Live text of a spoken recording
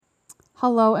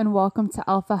Hello and welcome to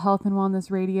Alpha Health and Wellness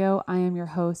Radio. I am your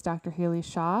host, Dr. Haley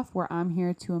Schaff, where I'm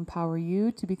here to empower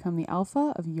you to become the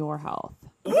alpha of your health.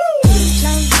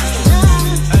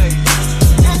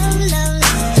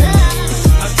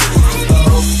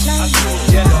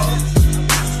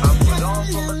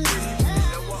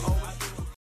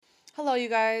 Hello, you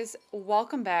guys.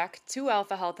 Welcome back to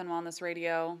Alpha Health and Wellness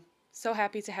Radio. So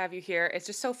happy to have you here. It's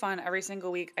just so fun. Every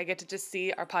single week, I get to just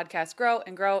see our podcast grow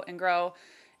and grow and grow.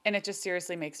 And it just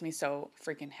seriously makes me so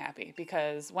freaking happy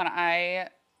because when I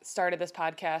started this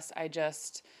podcast, I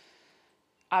just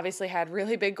obviously had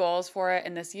really big goals for it.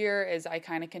 And this year, as I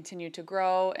kind of continue to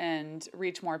grow and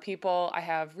reach more people,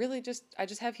 I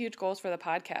just have huge goals for the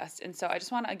podcast. And so I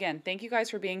just want to, again, thank you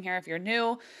guys for being here. If you're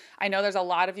new, I know there's a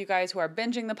lot of you guys who are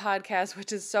binging the podcast,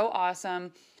 which is so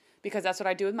awesome because that's what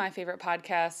I do with my favorite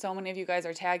podcast. So many of you guys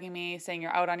are tagging me saying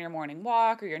you're out on your morning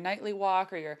walk or your nightly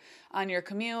walk or you're on your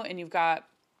commute and you've got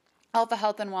Alpha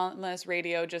Health and Wellness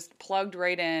Radio just plugged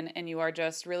right in, and you are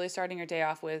just really starting your day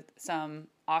off with some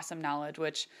awesome knowledge,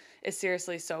 which is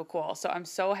seriously so cool. So I'm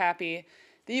so happy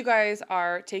that you guys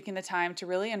are taking the time to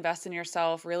really invest in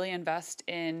yourself, really invest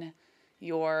in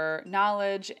your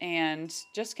knowledge, and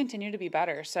just continue to be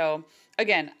better. So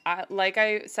again, like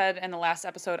I said in the last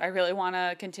episode, I really want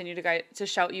to continue to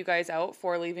shout you guys out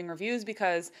for leaving reviews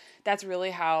because that's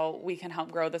really how we can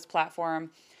help grow this platform.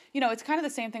 You know, it's kind of the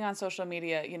same thing on social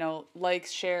media, likes,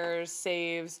 shares,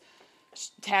 saves,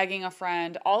 tagging a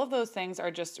friend. All of those things are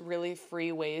just really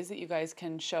free ways that you guys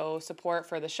can show support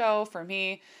for the show, for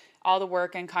me, all the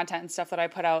work and content and stuff that I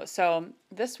put out. So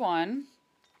this one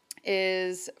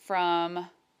is from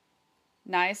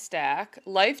NiStack.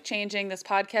 Life-changing. This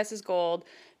podcast is gold.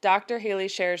 Dr. Haley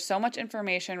shares so much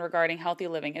information regarding healthy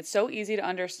living. It's so easy to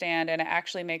understand and it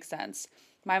actually makes sense.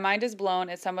 My mind is blown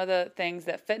at some of the things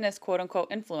that fitness quote-unquote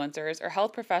influencers or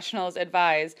health professionals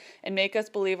advise and make us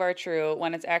believe are true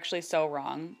when it's actually so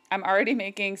wrong. I'm already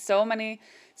making so many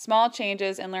small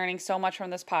changes and learning so much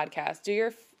from this podcast. Do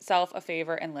yourself a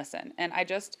favor and listen. And I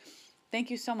just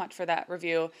thank you so much for that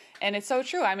review. And it's so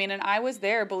true. I mean, and I was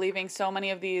there believing so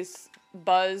many of these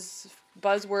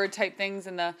buzzword type things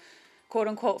in the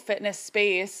quote-unquote fitness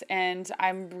space, and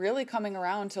I'm really coming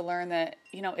around to learn that,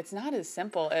 it's not as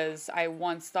simple as I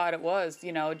once thought it was.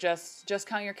 Just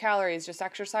count your calories, just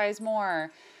exercise more,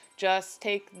 just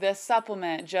take this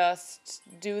supplement, just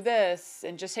do this,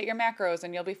 and just hit your macros,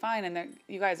 and you'll be fine. And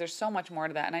you guys, there's so much more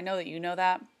to that, and I know that you know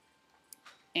that,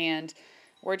 and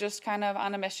we're just kind of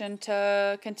on a mission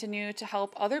to continue to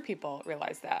help other people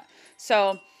realize that.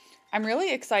 So I'm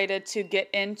really excited to get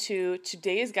into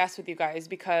today's guest with you guys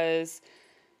because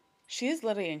she is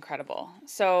literally incredible.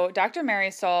 So Dr.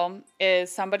 Marisol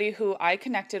is somebody who I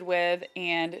connected with,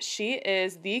 and she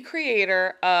is the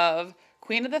creator of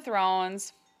Queen of the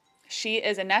Thrones. She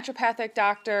is a naturopathic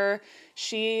doctor.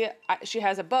 She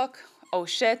has a book. Oh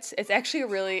shit. It's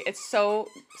actually it's so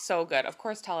good. Of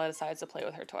course, Tala decides to play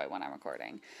with her toy when I'm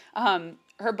recording.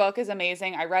 Her book is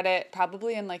amazing. I read it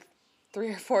probably in 3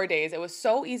 or 4 days. It was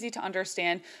so easy to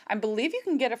understand. I believe you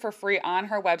can get it for free on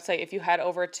her website if you head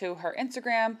over to her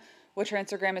Instagram, which her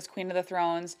Instagram is Queen of the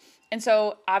Thrones. And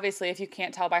so obviously, if you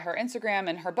can't tell by her Instagram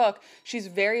and her book, she's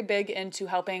very big into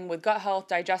helping with gut health,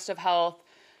 digestive health,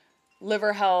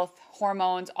 liver health,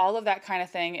 hormones, all of that kind of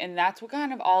thing. And that's what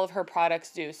kind of all of her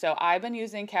products do. So I've been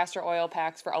using castor oil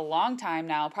packs for a long time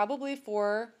now, probably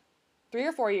for 3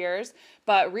 or 4 years.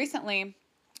 But recently,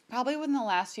 probably within the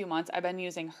last few months, I've been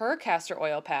using her castor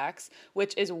oil packs,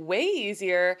 which is way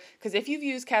easier because if you've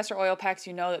used castor oil packs,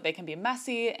 you know that they can be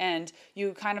messy and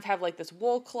you kind of have this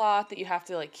wool cloth that you have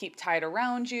to keep tied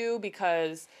around you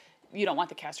because you don't want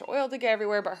the castor oil to get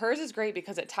everywhere. But hers is great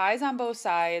because it ties on both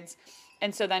sides.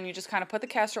 And so then you just kind of put the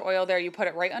castor oil there. You put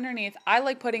it right underneath. I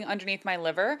like putting underneath my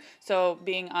liver. So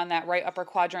being on that right upper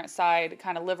quadrant side,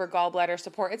 kind of liver gallbladder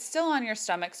support. It's still on your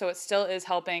stomach, so it still is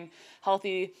helping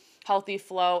healthy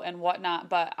flow and whatnot.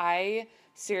 But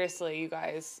seriously, you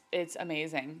guys, it's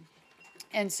amazing.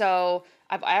 And so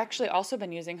I've actually also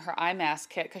been using her eye mask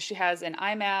kit because she has an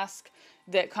eye mask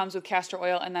that comes with castor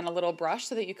oil and then a little brush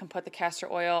so that you can put the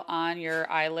castor oil on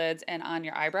your eyelids and on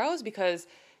your eyebrows because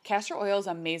castor oil is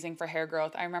amazing for hair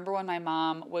growth. I remember when my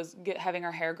mom was having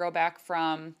her hair grow back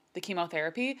from the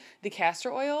chemotherapy, the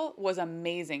castor oil was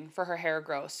amazing for her hair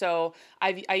growth. So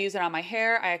I use it on my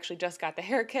hair. I actually just got the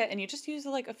hair kit, and you just use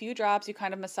a few drops. You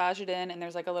kind of massage it in, and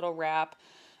there's a little wrap.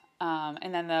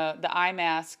 And then the eye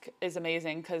mask is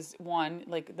amazing because one,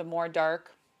 the more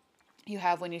dark you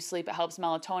have when you sleep, it helps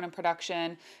melatonin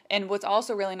production. And what's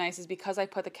also really nice is because I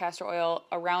put the castor oil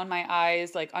around my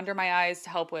eyes, under my eyes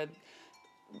to help with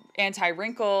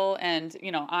anti-wrinkle and,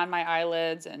 on my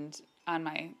eyelids and on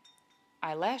my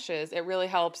eyelashes, it really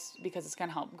helps because it's going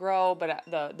to help grow, but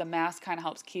the mask kind of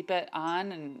helps keep it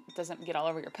on and doesn't get all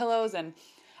over your pillows. And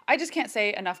I just can't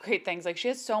say enough great things. Like, she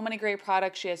has so many great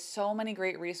products. She has so many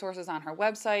great resources on her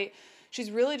website. She's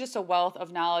really just a wealth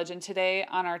of knowledge. And today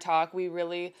on our talk, we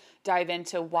really dive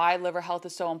into why liver health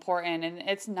is so important. And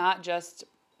it's not just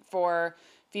for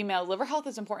female. Liver health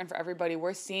is important for everybody.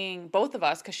 We're seeing, both of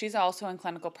us, because she's also in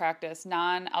clinical practice,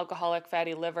 non-alcoholic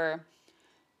fatty liver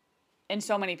in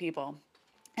so many people.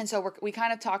 And so we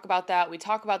kind of talk about that. We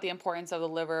talk about the importance of the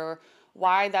liver,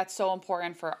 why that's so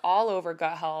important for all over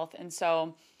gut health. And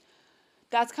so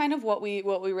that's kind of what we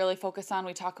really focus on.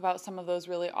 We talk about some of those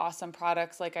really awesome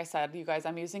products. Like I said, you guys,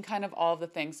 I'm using kind of all of the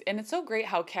things. And it's so great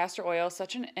how castor oil is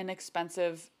such an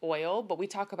inexpensive oil, but we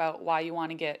talk about why you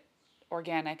want to get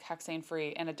organic, hexane-free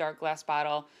in a dark glass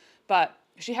bottle. But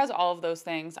she has all of those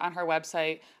things on her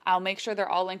website. I'll make sure they're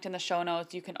all linked in the show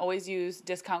notes. You can always use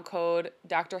discount code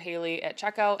Dr. Haley at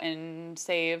checkout and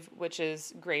save, which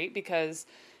is great because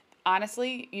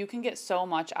honestly, you can get so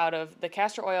much out of the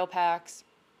castor oil packs,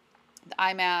 the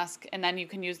eye mask, and then you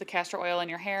can use the castor oil in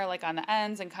your hair, like on the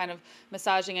ends and kind of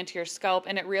massaging into your scalp.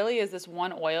 And it really is this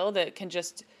one oil that can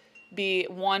just be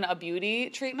a beauty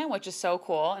treatment, which is so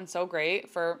cool and so great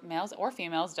for males or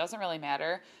females, doesn't really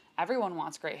matter. Everyone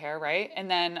wants great hair, right? And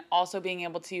then also being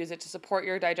able to use it to support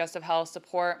your digestive health,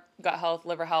 support gut health,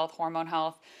 liver health, hormone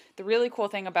health. The really cool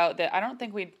thing about that, I don't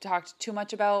think we talked too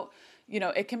much about,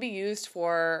 it can be used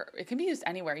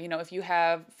anywhere. If you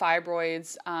have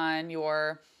fibroids on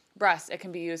your breast, it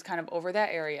can be used kind of over that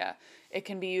area. It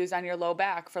can be used on your low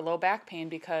back for low back pain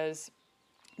because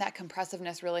that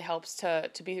compressiveness really helps to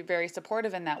be very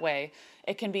supportive in that way.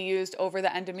 It can be used over the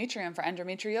endometrium for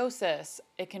endometriosis.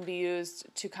 It can be used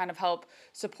to kind of help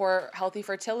support healthy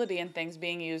fertility and things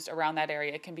being used around that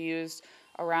area. It can be used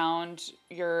around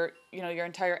your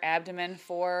entire abdomen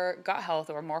for gut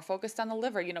health or more focused on the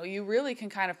liver. You really can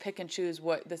kind of pick and choose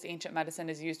what this ancient medicine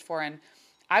is used for. And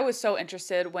I was so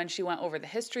interested when she went over the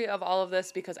history of all of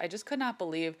this because I just could not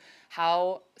believe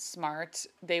how smart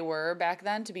they were back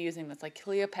then to be using this. Like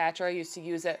Cleopatra used to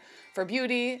use it for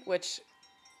beauty, which,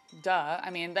 duh. I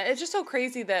mean, it's just so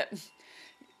crazy that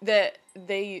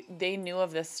they knew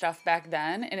of this stuff back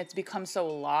then and it's become so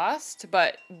lost.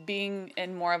 But being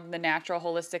in more of the natural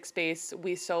holistic space,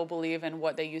 we so believe in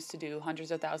what they used to do hundreds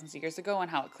of thousands of years ago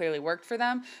and how it clearly worked for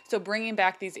them. So bringing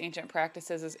back these ancient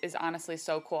practices is honestly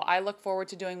so cool. I look forward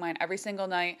to doing mine every single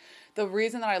night. The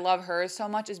reason that I love hers so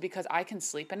much is because I can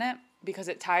sleep in it because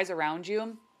it ties around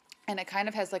you and it kind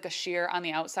of has like a sheer on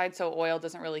the outside so oil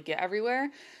doesn't really get everywhere.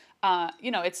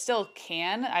 It still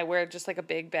can. I wear just like a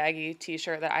big baggy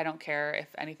t-shirt that I don't care if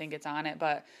anything gets on it,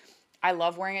 but I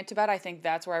love wearing it to bed. I think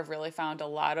that's where I've really found a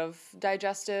lot of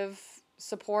digestive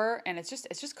support and it's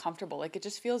just comfortable. Like it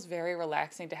just feels very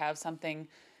relaxing to have something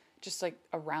just like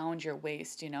around your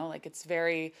waist, like it's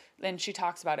very, and she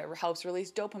talks about it helps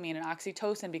release dopamine and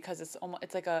oxytocin because it's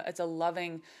a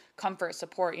loving comfort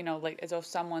support, like as if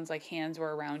someone's like hands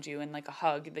were around you and like a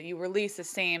hug that you release the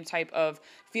same type of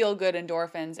feel good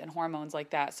endorphins and hormones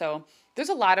like that. So there's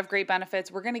a lot of great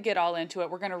benefits. We're going to get all into it.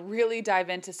 We're going to really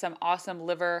dive into some awesome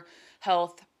liver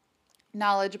health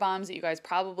knowledge bombs that you guys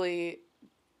probably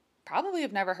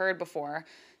have never heard before.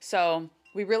 So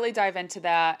we really dive into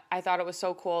that. I thought it was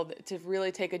so cool to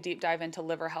really take a deep dive into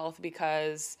liver health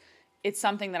because it's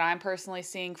something that I'm personally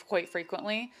seeing quite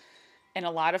frequently in a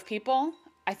lot of people.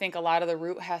 I think a lot of the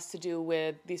root has to do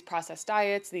with these processed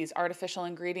diets, these artificial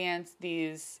ingredients,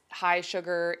 these high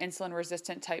sugar, insulin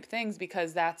resistant type things,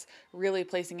 because that's really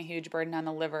placing a huge burden on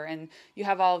the liver. And you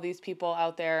have all of these people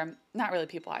out there, not really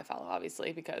people I follow,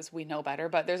 obviously, because we know better,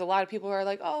 but there's a lot of people who are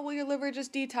like, oh, well, your liver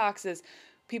just detoxes.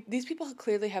 These people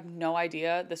clearly have no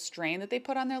idea the strain that they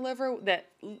put on their liver.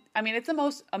 It's the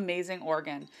most amazing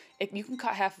organ. You can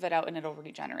cut half of it out and it'll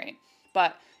regenerate.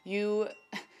 But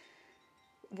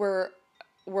we're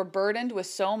burdened with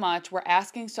so much. We're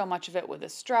asking so much of it with the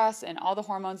stress and all the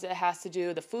hormones that it has to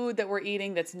do, the food that we're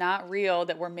eating that's not real,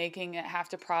 that we're making it have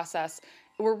to process.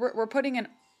 We're putting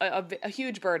a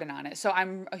huge burden on it. So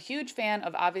I'm a huge fan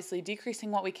of obviously decreasing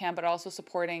what we can, but also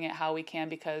supporting it how we can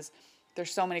because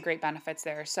there's so many great benefits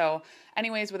there. So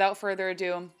anyways, without further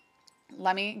ado,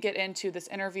 let me get into this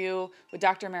interview with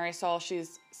Dr. Marisol.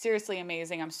 She's seriously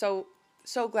amazing. I'm so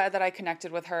glad that I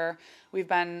connected with her. We've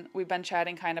been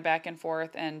chatting kind of back and forth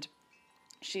and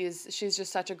she's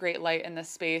just such a great light in this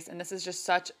space. And this is just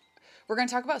we're going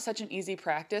to talk about such an easy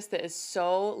practice that is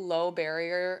so low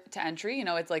barrier to entry.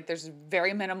 It's like there's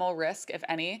very minimal risk, if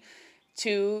any.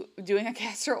 to doing a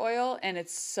castor oil, and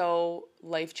it's so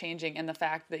life-changing in the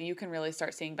fact that you can really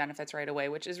start seeing benefits right away,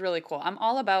 which is really cool. I'm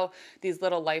all about these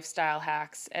little lifestyle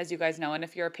hacks, as you guys know, and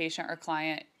if you're a patient or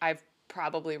client, I've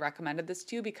probably recommended this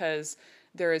to you because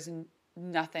there is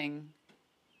nothing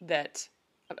that,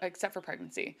 except for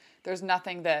pregnancy, there's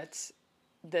nothing that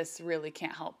this really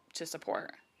can't help to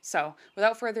support. So,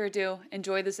 without further ado,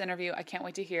 enjoy this interview. I can't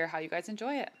wait to hear how you guys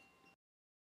enjoy it.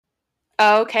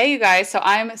 Okay, you guys, so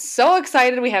I'm so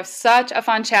excited. We have such a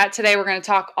fun chat today. We're going to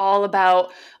talk all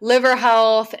about liver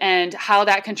health and how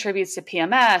that contributes to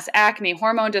PMS, acne,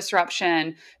 hormone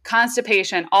disruption,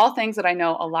 constipation, all things that I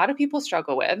know a lot of people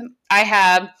struggle with. I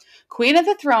have Queen of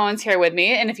the Thrones here with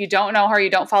me. And if you don't know her,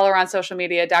 you don't follow her on social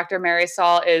media, Dr.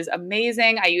 Marisol is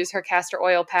amazing. I use her castor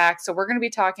oil pack. So we're going to be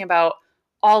talking about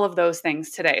all of those things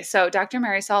today. So, Dr.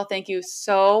 Marisol, thank you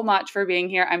so much for being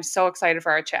here. I'm so excited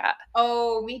for our chat.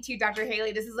 Oh, me too, Dr.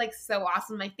 Haley. This is like so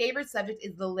awesome. My favorite subject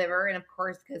is the liver. And of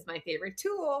course, because my favorite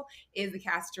tool is the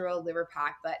castor oil liver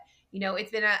pack. But,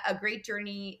 it's been a great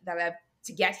journey that I've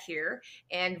to get here.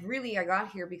 And really, I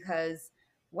got here because,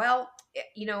 well,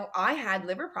 I had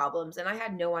liver problems and I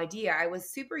had no idea. I was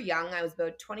super young. I was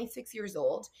about 26 years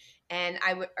old. And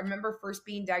I remember first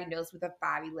being diagnosed with a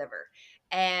fatty liver.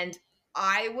 And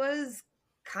I was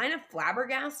kind of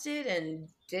flabbergasted and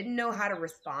didn't know how to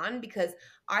respond because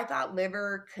I thought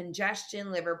liver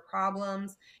congestion, liver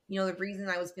problems, the reason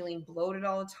I was feeling bloated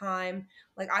all the time,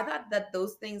 like I thought that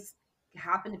those things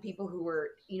happened to people who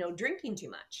were, drinking too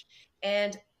much.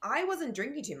 And I wasn't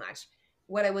drinking too much.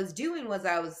 What I was doing was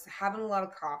I was having a lot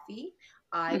of coffee.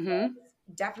 I was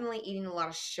definitely eating a lot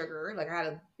of sugar. Like I had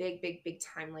a big, big, big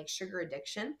time like sugar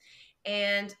addiction.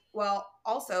 And well,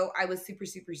 also I was super,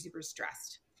 super, super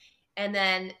stressed. And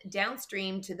then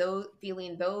downstream to those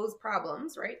feeling those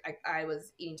problems, right? I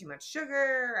was eating too much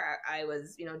sugar. I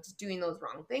was, just doing those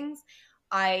wrong things.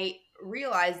 I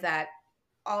realized that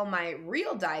all my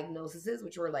real diagnoses,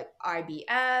 which were like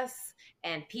IBS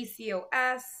and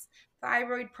PCOS,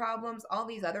 thyroid problems, all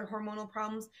these other hormonal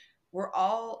problems, were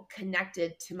all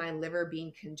connected to my liver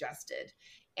being congested.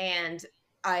 And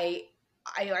I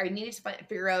I needed to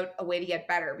figure out a way to get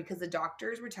better because the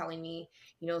doctors were telling me,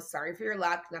 sorry for your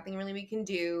luck, nothing really we can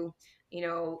do, you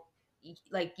know,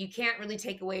 like you can't really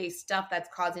take away stuff that's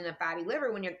causing a fatty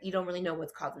liver when you don't really know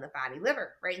what's causing the fatty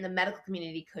liver, right? And the medical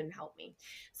community couldn't help me.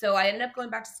 So I ended up going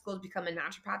back to school to become a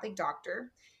naturopathic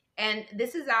doctor. And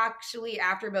this is actually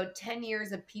after about 10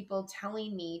 years of people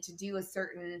telling me to do a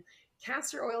certain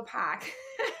castor oil pack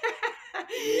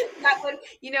that would,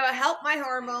 help my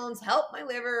hormones, help my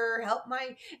liver, help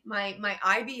my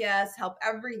IBS, help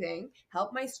everything,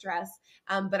 help my stress.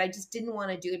 But I just didn't want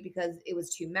to do it because it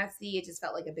was too messy. It just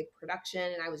felt like a big production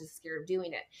and I was just scared of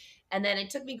doing it. And then it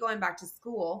took me going back to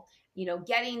school,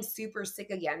 getting super sick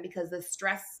again because the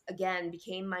stress again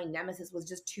became my nemesis, was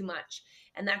just too much.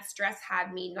 And that stress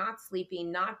had me not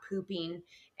sleeping, not pooping,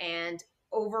 and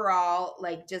overall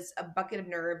like just a bucket of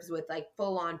nerves with like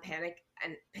full on panic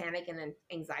and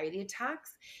anxiety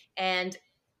attacks. And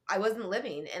I wasn't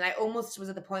living, and I almost was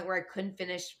at the point where I couldn't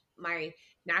finish my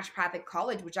naturopathic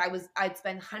college, which I'd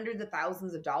spent hundreds of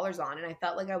thousands of dollars on, and I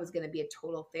felt like I was going to be a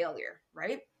total failure,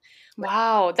 right?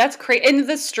 Wow, that's crazy. And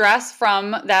the stress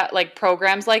from that, like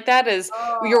programs like that, is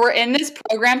Oh, you're in this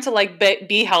program to like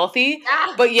be healthy,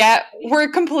 yeah. but yet we're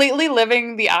completely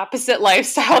living the opposite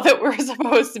lifestyle that we're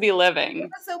supposed to be It living.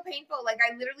 was so painful. Like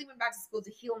I literally went back to school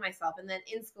to heal myself, and then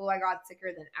in school I got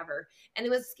sicker than ever. And it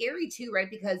was scary too, right?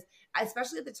 Because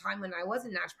especially at the time when I was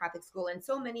in naturopathic school, and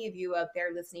so many of you out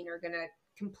there listening are going to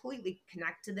completely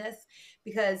connect to this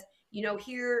because,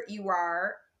 here you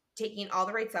are taking all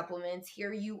the right supplements.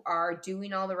 Here you are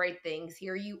doing all the right things.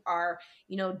 Here you are,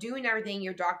 doing everything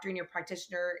your doctor and your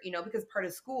practitioner, because part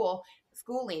of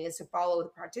schooling is to follow the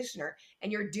practitioner,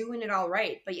 and you're doing it all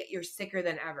right, but yet you're sicker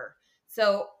than ever.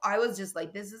 So I was just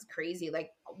like, this is crazy.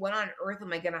 Like, what on earth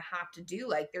am I gonna have to do?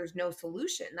 Like, there's no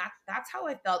solution. That's how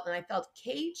I felt. And I felt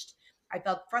caged. I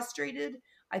felt frustrated.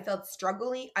 I felt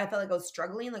struggling. I felt like I was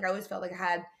struggling. Like I always felt like I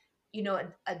had,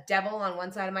 a devil on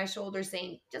one side of my shoulder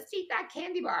saying, just eat that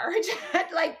candy bar.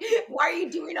 Like, why are you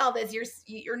doing all this?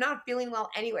 You're not feeling well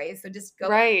anyway. So just go,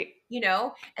 Right.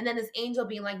 and then this angel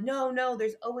being like, no,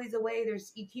 there's always a way.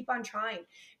 You keep on trying.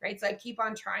 Right. So I keep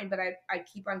on trying, but I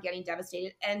keep on getting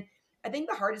devastated. And I think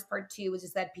the hardest part too was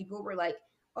just that people were like,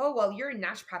 oh, well, you're in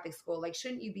naturopathic school. Like,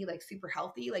 shouldn't you be like super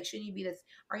healthy? Like, shouldn't you be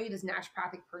aren't you this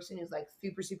naturopathic person who's like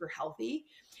super, super healthy?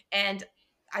 And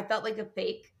I felt like a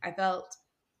fake. I felt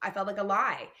like a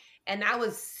lie. And that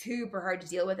was super hard to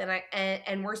deal with.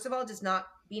 And worst of all, just not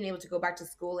being able to go back to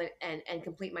school and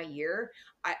complete my year,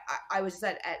 I was just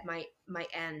at my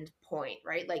end point,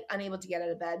 right? Like unable to get out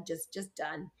of bed, just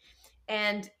done.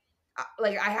 And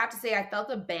like I have to say, I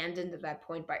felt abandoned at that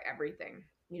point by everything,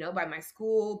 by my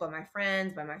school, by my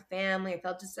friends, by my family. I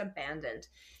felt just abandoned.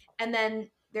 And then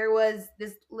there was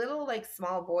this little like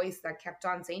small voice that kept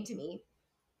on saying to me,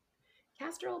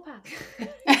 Castor will pack.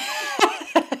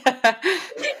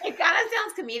 It kind of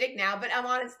sounds comedic now, but I'm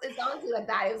honest. It's honestly like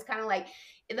that. It was kind of like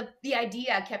the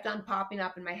idea kept on popping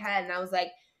up in my head, and I was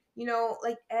like,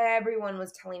 like everyone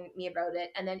was telling me about it.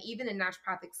 And then even in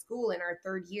naturopathic school in our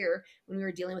third year, when we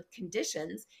were dealing with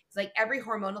conditions, it's like every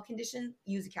hormonal condition,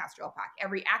 use a castor oil pack.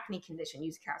 Every acne condition,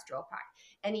 use a castor oil pack.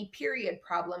 Any period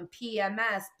problem,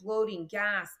 PMS, bloating,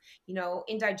 gas,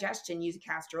 indigestion, use a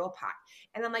castor oil pack.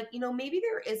 And I'm like, maybe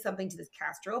there is something to this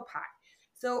castor oil pack.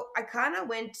 So I kind of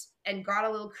went and got a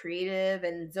little creative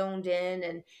and zoned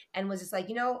in and was just like,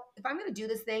 if I'm going to do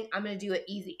this thing, I'm going to do it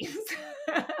easy.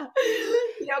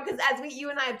 Because as you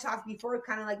and I have talked before,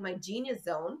 kind of like my genius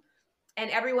zone, and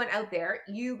everyone out there,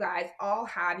 you guys all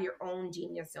have your own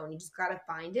genius zone. You just got to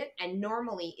find it. And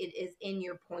normally it is in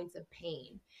your points of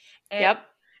pain. And Yep.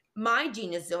 my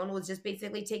genius zone was just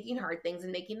basically taking hard things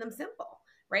and making them simple.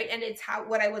 Right. And it's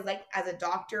what I was like as a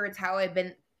doctor. It's how I've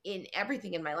been in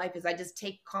everything in my life is I just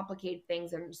take complicated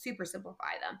things and super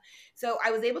simplify them. So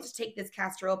I was able to take this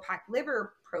castor oil pack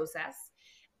liver process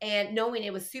and knowing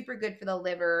it was super good for the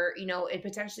liver, it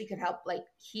potentially could help like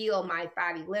heal my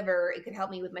fatty liver. It could help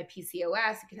me with my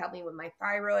PCOS. It could help me with my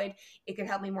thyroid. It could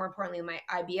help me more importantly with my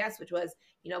IBS, which was,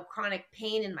 chronic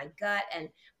pain in my gut and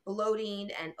bloating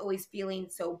and always feeling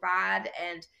so bad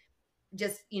and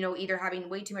just, either having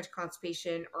way too much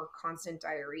constipation or constant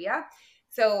diarrhea.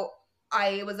 So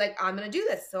I was like, I'm going to do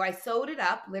this. So I sewed it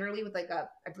up literally with like a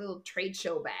little trade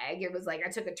show bag. It was like, I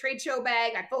took a trade show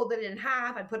bag, I folded it in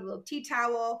half, I put a little tea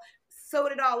towel,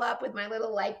 sewed it all up with my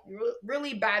little like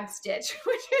really bad stitch,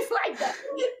 which is like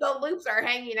the loops are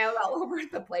hanging out all over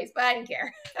the place, but I didn't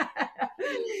care.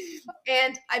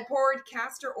 And I poured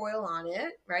castor oil on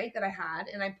it, right, that I had,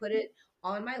 and I put it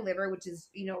on my liver, which is,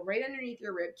 right underneath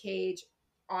your rib cage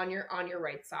on your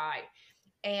right side.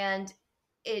 And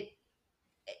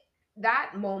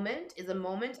that moment is a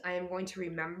moment I am going to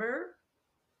remember,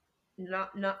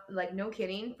 not like no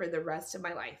kidding, for the rest of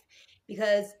my life.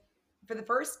 Because for the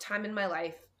first time in my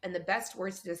life, and the best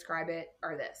words to describe it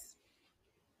are this: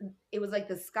 it was like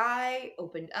the sky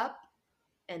opened up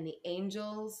and the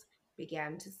angels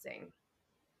began to sing.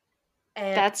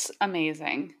 And That's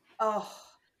amazing. oh,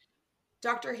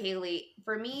 Dr. Haley,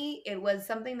 for me, it was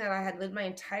something that I had lived my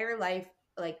entire life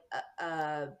like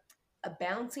a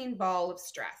bouncing ball of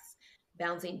stress,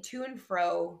 bouncing to and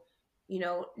fro,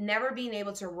 never being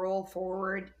able to roll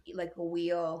forward like a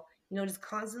wheel, just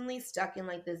constantly stuck in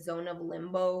like the zone of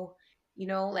limbo,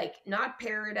 like not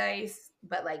paradise,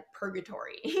 but like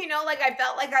purgatory, like I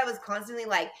felt like I was constantly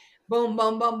like boom,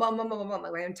 boom, boom, boom, boom, boom, boom,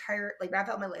 like my entire, like that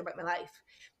felt my life.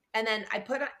 And then I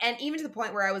put on, and even to the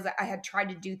point where I had tried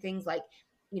to do things like,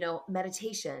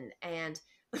 meditation and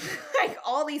like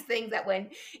all these things that when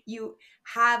you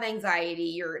have anxiety,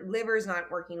 your liver's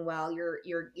not working well,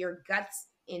 your guts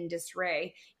in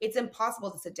disarray, it's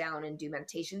impossible to sit down and do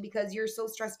meditation because you're so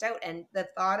stressed out and the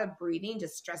thought of breathing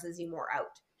just stresses you more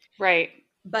out. Right.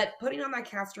 But putting on that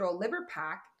castor oil liver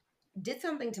pack did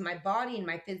something to my body and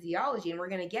my physiology, and we're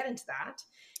going to get into that.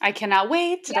 I cannot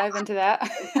wait to dive into that.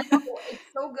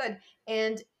 It's so good.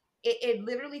 And it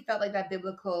literally felt like that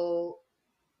biblical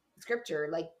scripture,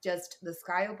 like just the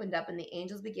sky opened up and the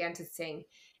angels began to sing.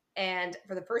 And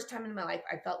for the first time in my life,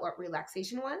 I felt what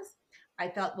relaxation was. I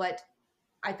felt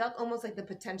almost like the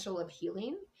potential of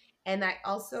healing. And I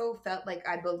also felt like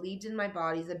I believed in my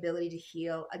body's ability to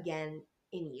heal again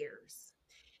in years,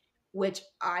 which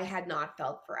I had not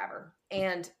felt forever.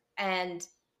 And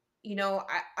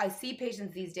I see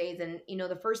patients these days, and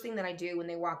the first thing that I do when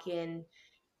they walk in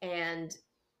and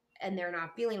they're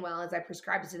not feeling well is I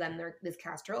prescribe to them this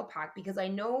castor oil pack, because I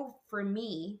know for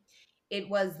me, it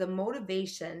was the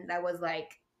motivation that was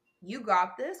like, you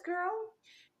got this, girl.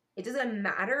 It doesn't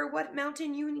matter what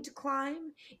mountain you need to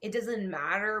climb. It doesn't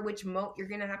matter which moat you're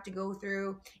going to have to go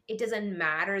through. It doesn't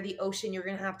matter the ocean you're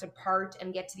going to have to part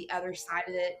and get to the other side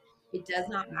of it. It does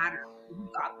not matter.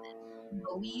 You got this. You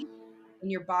believe in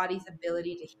your body's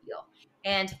ability to heal.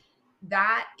 And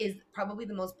that is probably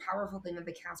the most powerful thing that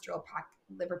the castor oil pack,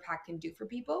 liver pack can do for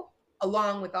people,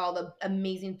 along with all the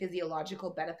amazing physiological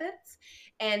benefits.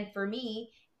 And for me,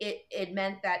 it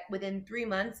meant that within 3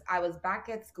 months I was back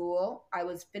at school, I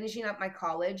was finishing up my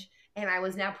college, and I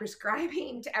was now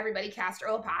prescribing to everybody castor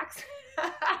oil packs.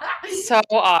 So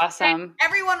awesome.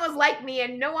 Everyone was like me,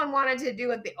 and no one wanted to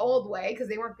do it the old way because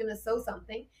they weren't going to sew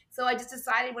something. So I just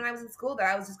decided when I was in school that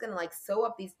I was just going to like sew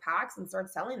up these packs and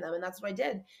start selling them, and that's what I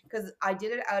did, because I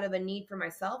did it out of a need for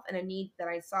myself and a need that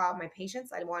I saw my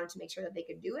patients. I wanted to make sure that they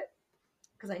could do it,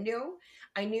 because I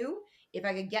knew if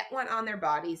I could get one on their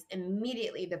bodies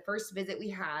immediately the first visit we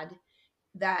had,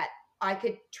 that I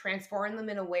could transform them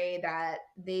in a way that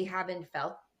they haven't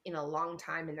felt in a long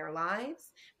time in their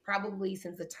lives, probably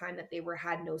since the time that they were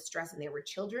had no stress and they were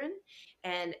children.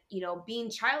 And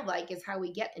being childlike is how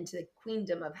we get into the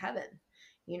queendom of heaven.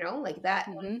 Like that,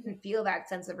 when Hmm. you can feel that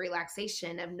sense of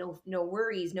relaxation, of no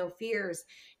worries, no fears.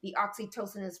 The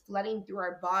oxytocin is flooding through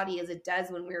our body as it does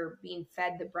when we're being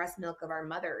fed the breast milk of our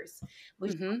mothers,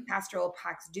 which Hmm. castor oil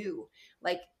packs do.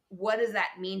 Like, what does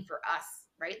that mean for us,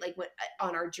 right? Like, what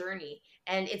on our journey.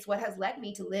 And it's what has led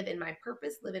me to live in my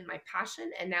purpose, live in my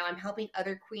passion. And now I'm helping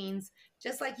other queens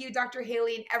just like you, Dr.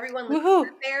 Haley, and everyone listening Woohoo.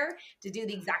 out there to do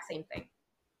the exact same thing.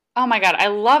 Oh my God, I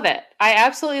love it. I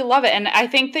absolutely love it. And I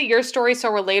think that your story is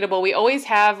so relatable. We always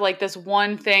have like this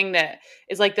one thing that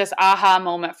is like this aha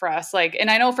moment for us. Like, and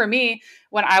I know for me,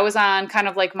 when I was on kind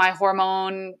of like my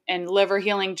hormone and liver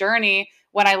healing journey,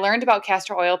 when I learned about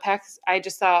castor oil packs, I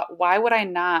just thought, why would I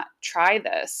not try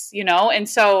this? And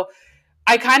so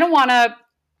I kind of want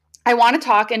to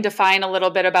talk and define a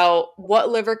little bit about what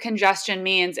liver congestion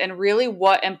means and really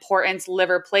what importance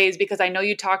liver plays, because I know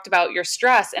you talked about your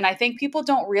stress, and I think people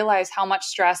don't realize how much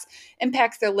stress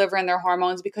impacts their liver and their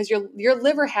hormones, because your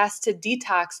liver has to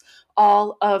detox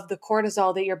all of the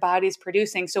cortisol that your body's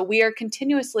producing. So we are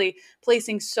continuously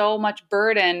placing so much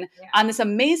burden Yeah. on this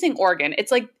amazing organ. It's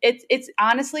like it's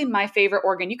honestly my favorite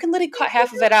organ. You can literally cut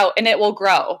half of it out and it will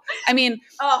grow. I mean,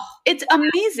 Oh, it's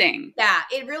amazing. yeah,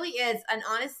 it really is. And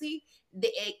honestly,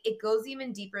 it goes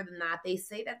even deeper than that. They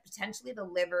say that potentially the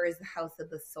liver is the house of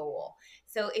the soul.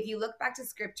 So if you look back to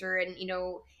scripture and,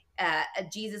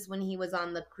 Jesus, when he was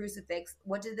on the crucifix,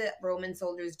 what did the Roman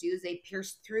soldiers do? Is they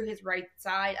pierced through his right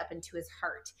side up into his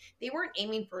heart. They weren't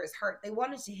aiming for his heart. They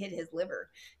wanted to hit his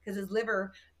liver, because his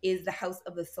liver is the house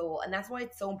of the soul. And that's why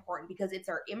it's so important, because it's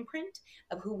our imprint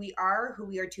of who we are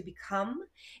to become.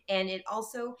 And it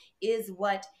also is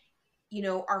what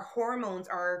our hormones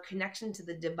are our connection to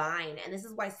the divine. And this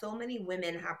is why so many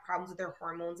women have problems with their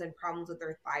hormones and problems with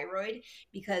their thyroid,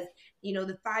 because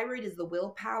the thyroid is the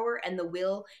willpower and the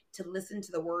will to listen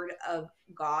to the word of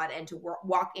God and to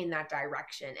walk in that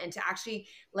direction, and to actually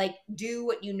like do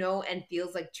what and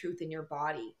feels like truth in your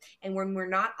body. And when we're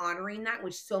not honoring that,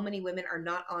 which so many women are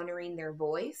not honoring their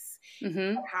voice,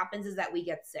 Mm-hmm. what happens is that we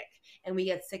get sick, and we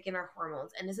get sick in our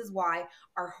hormones. And this is why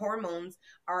our hormones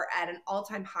are at an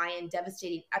all-time high and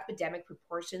devastating epidemic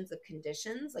proportions of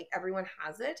conditions. Like, everyone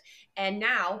has it. And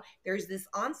now there's this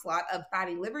onslaught of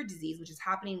fatty liver disease, which is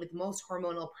happening with most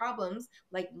hormonal problems,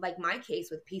 like my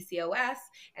case with PCOS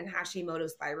and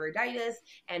Hashimoto's thyroiditis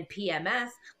and PMS.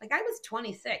 Like, I was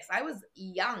 26. I was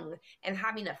young and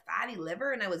having a fatty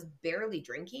liver, and I was barely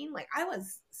drinking. Like, I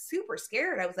was super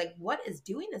scared. I was like, what is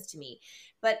doing this to me?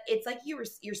 But it's like you're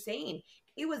saying,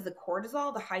 it was the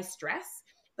cortisol, the high stress,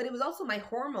 but it was also my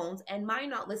hormones and my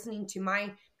not listening to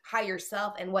my higher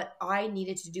self and what I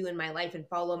needed to do in my life and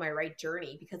follow my right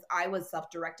journey, because I was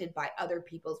self-directed by other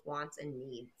people's wants and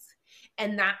needs.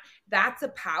 And that's a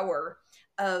power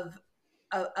of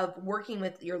working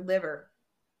with your liver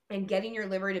and getting your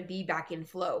liver to be back in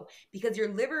flow, because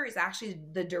your liver is actually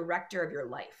the director of your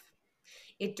life.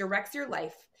 It directs your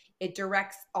life. It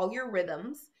directs all your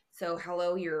rhythms. So,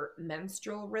 hello, your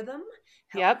menstrual rhythm.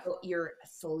 Yep. Hello, your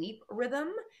sleep rhythm.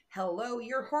 Hello,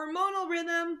 your hormonal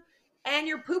rhythm, and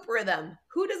your poop rhythm.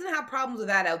 Who doesn't have problems with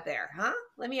that out there, huh?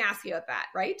 Let me ask you about that,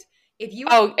 right? If you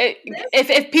Oh, this,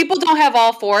 if people don't have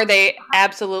all four, they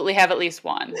absolutely have at least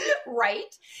one.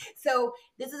 right? So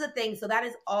this is a thing. So that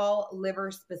is all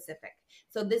liver specific.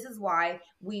 So this is why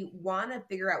we want to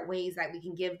figure out ways that we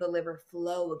can give the liver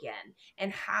flow again,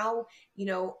 and how,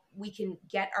 we can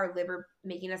get our liver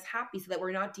making us happy, so that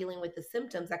we're not dealing with the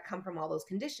symptoms that come from all those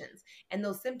conditions. And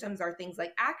those symptoms are things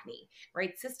like acne,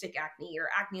 right? Cystic acne, or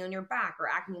acne on your back, or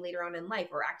acne later on in life,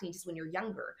 or acne just when you're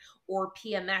younger, or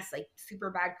PMS, like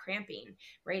super bad cramping,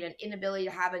 right? An inability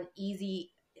to have an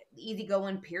easy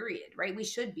going period, right? We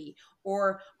should be.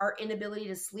 Or our inability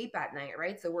to sleep at night,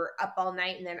 right? So we're up all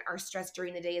night, and then our stress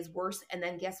during the day is worse, and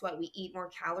then guess what? We eat more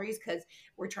calories because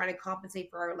we're trying to compensate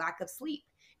for our lack of sleep,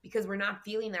 because we're not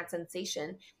feeling that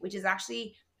sensation, which is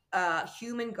actually a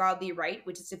human godly right,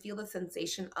 which is to feel the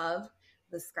sensation of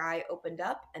the sky opened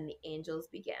up and the angels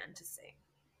began to sing.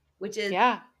 which is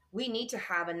Yeah. we need to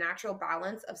have a natural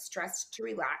balance of stress to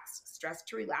relax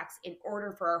in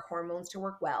order for our hormones to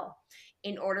work well,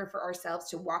 in order for ourselves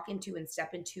to walk into and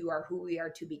step into our who we are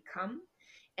to become,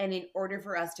 and in order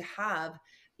for us to have,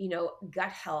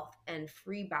 gut health and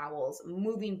free bowels,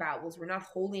 moving bowels. We're not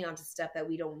holding on to stuff that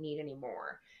we don't need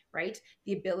anymore, right?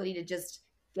 The ability to just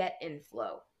get in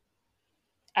flow.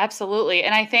 Absolutely.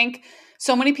 And I think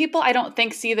so many people, I don't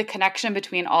think, see the connection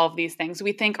between all of these things.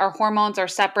 We think our hormones are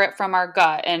separate from our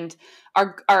gut, and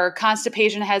our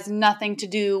constipation has nothing to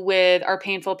do with our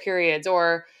painful periods,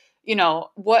 or,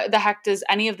 what the heck does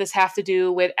any of this have to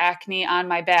do with acne on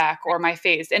my back or my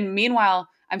face? And meanwhile,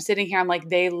 I'm sitting here, I'm like,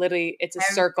 it's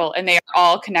a circle and they are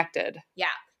all connected. Yeah.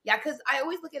 Yeah, because I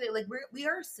always look at it like we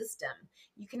are a system.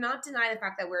 You cannot deny the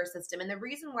fact that we're a system. And the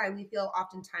reason why we feel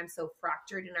oftentimes so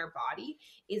fractured in our body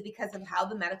is because of how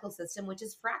the medical system, which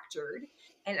is fractured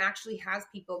and actually has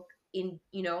people in,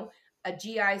 a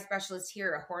GI specialist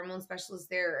here, a hormone specialist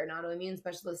there, an autoimmune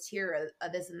specialist here, a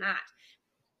this and that.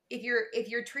 If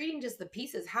you're treating just the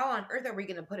pieces, how on earth are we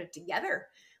going to put it together?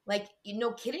 Like,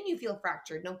 no kidding, you feel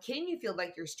fractured. No kidding, you feel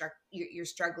like you're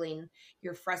struggling,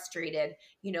 you're frustrated,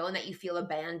 and that you feel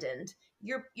abandoned.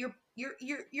 You're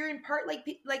in part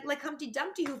like Humpty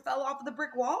Dumpty who fell off of the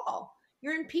brick wall.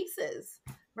 You're in pieces,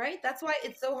 right? That's why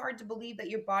it's so hard to believe that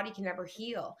your body can ever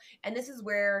heal. And this is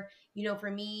where,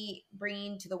 for me,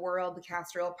 bringing to the world the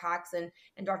castor oil packs, and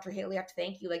Dr. Haley, I have to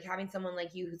thank you, like having someone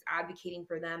like you who's advocating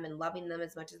for them and loving them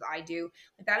as much as I do.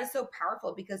 Like, that is so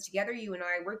powerful, because together, you and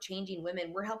I, we're changing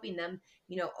women. We're helping them,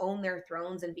 own their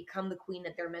thrones and become the queen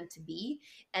that they're meant to be.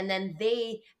 And then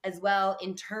they as well,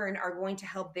 in turn, are going to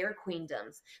help their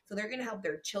queendoms. So they're going to help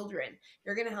their children.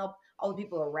 They're going to help all the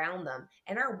people around them.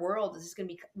 And our world is just going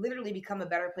to literally become a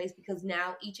better place, because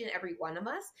now each and every one of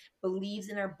us believes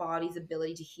in our body's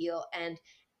ability to heal and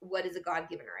what is a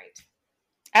God-given right.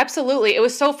 Absolutely. It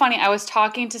was so funny. I was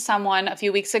talking to someone a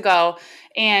few weeks ago,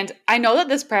 and I know that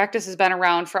this practice has been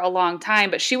around for a long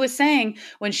time, but she was saying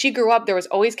when she grew up, there was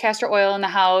always castor oil in the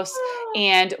house.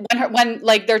 And when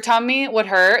like their tummy would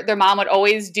hurt, their mom would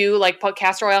always do like put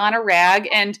castor oil on a rag.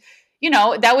 And,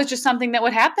 that was just something that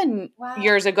would happen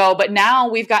years ago. But now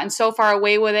we've gotten so far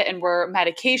away with it, and we're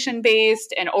medication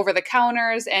based and over the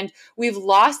counters, and we've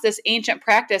lost this ancient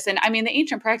practice. And I mean, the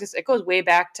ancient practice, it goes way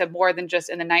back to more than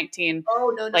just in the 19.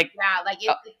 Oh, no, like, yeah, like it's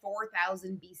like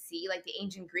 4,000 BC, like the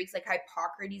ancient Greeks, like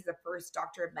Hippocrates, the first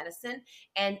doctor of medicine.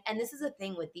 And this is the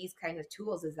thing with these kind of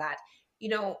tools, is that,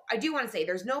 I do want to say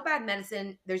there's no bad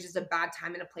medicine. There's just a bad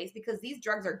time and a place, because these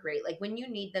drugs are great. Like, when you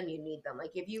need them, you need them. Like,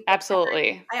 if you,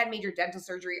 absolutely. I had major dental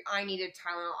surgery, I needed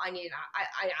Tylenol, I needed,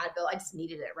 I just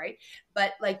needed it, right?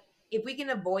 But like, if we can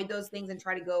avoid those things and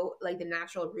try to go like the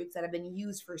natural roots that have been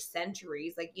used for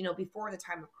centuries, like, before the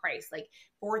time of Christ, like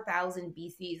 4,000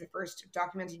 BC is the first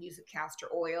documented use of castor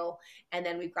oil. And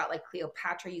then we've got like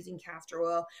Cleopatra using castor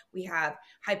oil. We have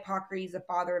Hippocrates, the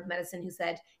father of medicine, who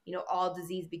said, all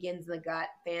disease begins in the gut,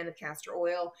 fan of castor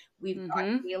oil. We've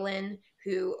got Galen,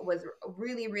 who was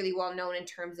really, really well known in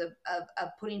terms of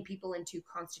putting people into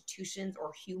constitutions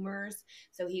or humors.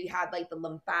 So he had like the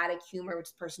lymphatic humor, which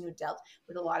is a person who dealt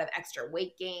with a lot of extra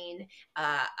weight gain,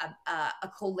 a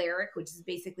choleric, which is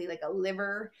basically like a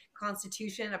liver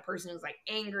constitution, a person who's like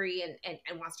angry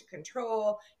and wants to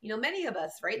control. Many of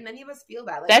us, right? Many of us feel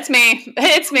that. Like, that's me.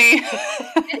 It's me.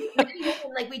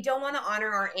 like, we don't want to honor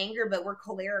our anger, but we're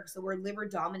choleric, so we're liver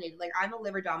dominated. Like, I'm a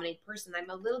liver dominated person. I'm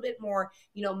a little bit more,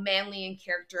 manly in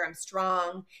character. I'm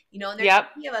strong, and there's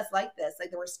many of us like this,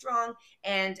 like, that we're strong,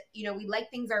 and we like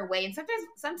things our way. And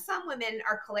sometimes some women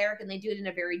are choleric and they do it in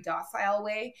a very docile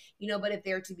way, but if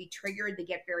they're to be triggered, they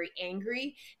get very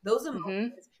angry. Those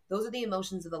emotions, those are the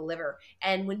emotions of the liver.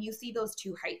 And when you see those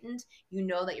two heightened, you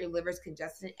know that your liver is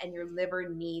congested and your liver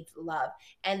needs love.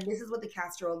 And this is what the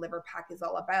castor oil liver pack is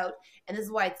all about. And this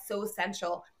is why it's so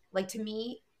essential. Like, to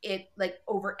me, it, like,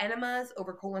 over enemas,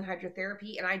 over colon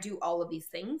hydrotherapy, and I do all of these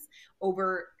things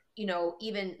over,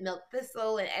 even milk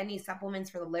thistle and any supplements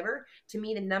for the liver. To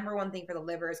me, the number one thing for the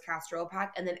liver is castor oil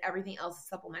pack, and then everything else is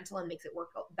supplemental and makes it work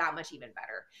that much even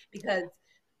better. Because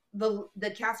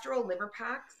the castor oil liver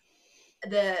packs,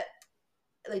 the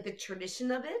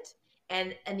tradition of it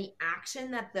and the action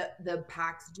that the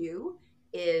packs do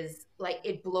is like,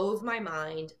 it blows my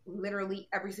mind literally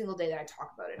every single day that I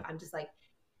talk about it. I'm just like,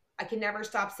 I can never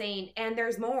stop saying, and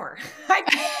there's more.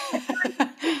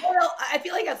 I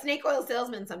feel like a snake oil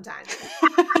salesman sometimes.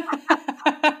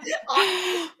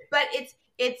 But it's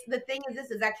the thing is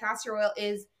that castor oil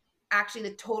is actually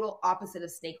the total opposite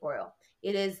of snake oil.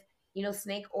 It is,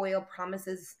 snake oil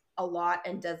promises a lot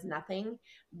and does nothing,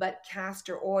 but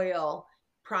castor oil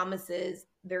promises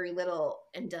very little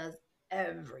and does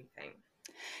everything.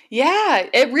 Yeah,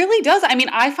 it really does. I mean,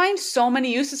 I find so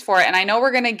many uses for it, and I know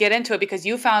we're going to get into it because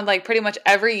you found like pretty much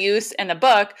every use in the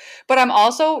book, but I'm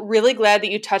also really glad that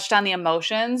you touched on the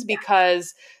emotions Yeah.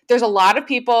 because there's a lot of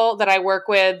people that I work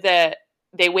with that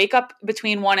they wake up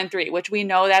between 1 and 3, which we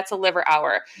know that's a liver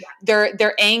hour. Yeah.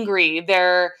 They're angry,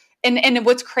 and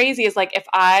what's crazy is like if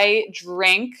I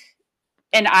drink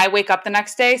and I wake up the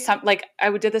next day, like I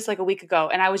did this like a week ago,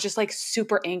 and I was just like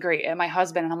super angry at my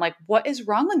husband, and I'm like, "What is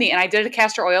wrong with me?" And I did a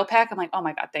castor oil pack. I'm like, "Oh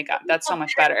my god, thank God, that's so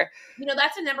much better."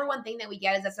 That's the number one thing that we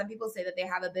get is that some people say that they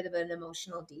have a bit of an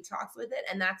emotional detox with it,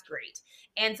 and that's great.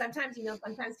 And sometimes,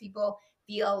 sometimes people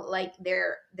feel like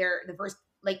they're the first,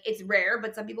 like it's rare,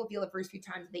 but some people feel the first few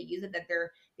times they use it that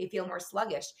they feel more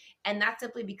sluggish, and that's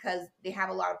simply because they have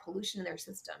a lot of pollution in their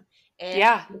system. And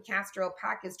Yeah. the castor oil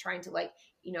pack is trying to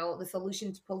the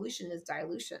solution to pollution is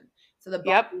dilution. So the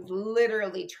Yep. body is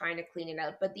literally trying to clean it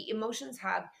out, but the emotions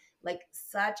have like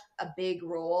such a big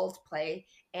role to play,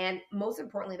 and most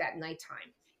importantly that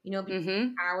nighttime, between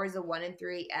Mm-hmm. hours of 1 and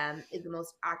 3 is the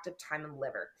most active time in the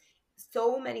liver.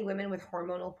 So many women with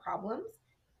hormonal problems,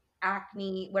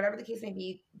 acne, whatever the case may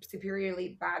be,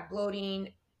 superiorly bad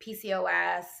bloating,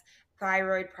 PCOS,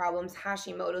 thyroid problems,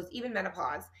 Hashimoto's, even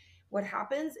menopause, what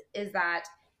happens is that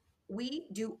we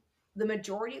do the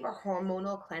majority of our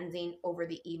hormonal cleansing over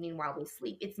the evening while we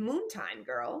sleep. It's moon time,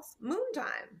 girls. Moon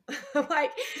time.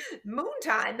 Like moon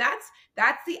time. That's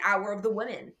the hour of the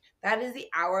women. That is the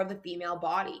hour of the female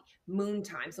body. Moon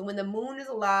time. So when the moon is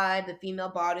alive, the female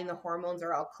body and the hormones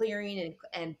are all clearing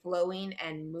and flowing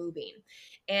and moving.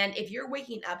 And if you're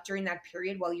waking up during that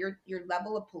period while your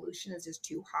level of pollution is just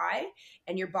too high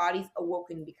and your body's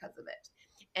awoken because of it.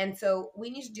 And so we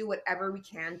need to do whatever we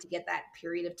can to get that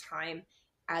period of time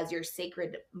as your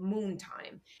sacred moon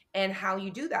time. And how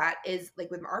you do that is like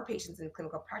with our patients in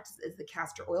clinical practice is the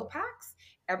castor oil packs.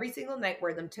 Every single night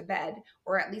wear them to bed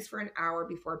or at least for an hour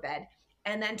before bed.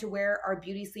 And then to wear our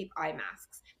beauty sleep eye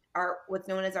masks, our what's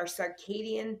known as our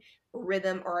circadian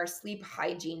rhythm or our sleep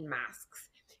hygiene masks.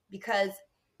 Because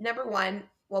number one,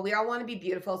 well, we all want to be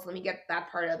beautiful, so let me get that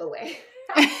part out of the way.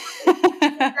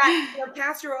 That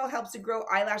castor oil helps to grow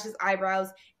eyelashes, eyebrows.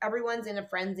 Everyone's in a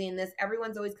frenzy in this.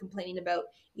 Everyone's always complaining about,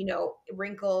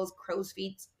 wrinkles, crow's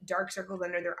feet, dark circles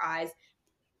under their eyes.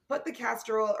 Put the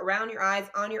castor oil around your eyes,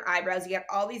 on your eyebrows. You get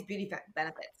all these beauty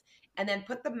benefits. And then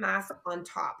put the mask on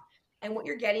top. And what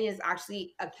you're getting is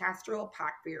actually a castor oil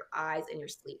pack for your eyes and your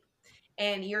sleep.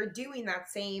 And you're doing that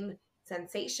same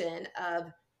sensation of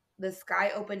the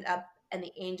sky opened up and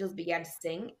the angels began to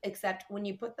sing, except when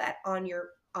you put that on your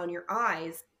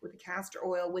eyes with the castor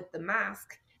oil with the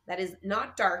mask that is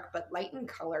not dark but light and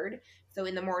colored, so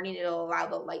in the morning it'll allow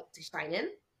the light to shine in.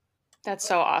 That's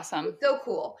so awesome. It's so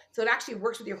cool. So it actually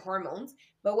works with your hormones,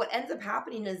 but what ends up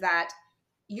happening is that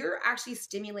you're actually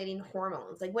stimulating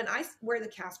hormones. Like when I wear the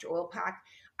castor oil pack,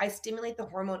 I stimulate the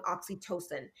hormone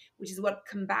oxytocin, which is what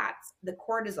combats the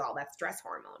cortisol, that stress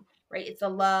hormone, right? It's a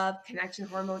love connection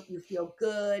hormone. You feel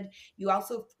good. You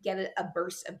also get a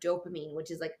burst of dopamine,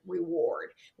 which is like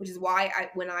reward, which is why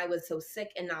when I was so sick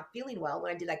and not feeling well,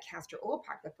 when I did that castor oil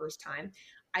pack the first time,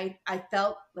 I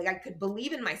felt like I could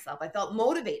believe in myself. I felt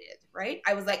motivated, right?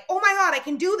 I was like, oh my God, I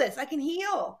can do this. I can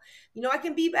heal. I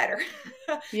can be better.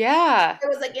 Yeah. I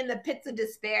was like in the pits of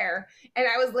despair. And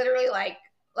I was literally like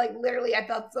literally I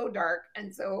felt so dark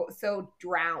and so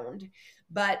drowned.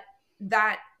 But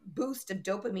that boost of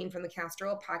dopamine from the castor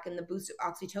oil pack and the boost of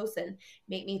oxytocin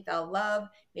made me feel love,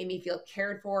 made me feel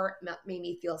cared for, made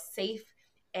me feel safe.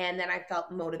 And then I felt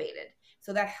motivated.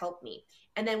 So that helped me.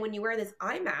 And then when you wear this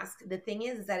eye mask, the thing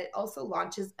is that it also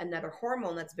launches another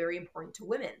hormone that's very important to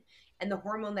women. And the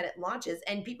hormone that it launches,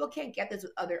 and people can't get this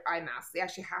with other eye masks, they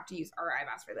actually have to use our eye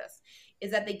mask for this, is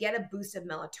that they get a boost of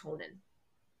melatonin.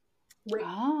 Which,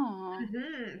 Oh.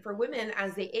 for women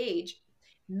as they age,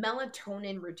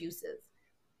 melatonin reduces.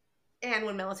 And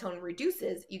when melatonin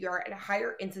reduces, you are at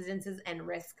higher incidences and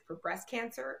risk for breast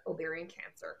cancer, ovarian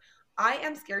cancer. I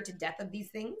am scared to death of these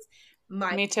things.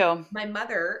 Me too. My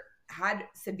mother had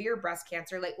severe breast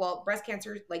cancer, breast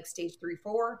cancer, like stage 3,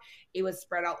 4. It was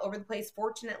spread all over the place,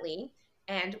 fortunately.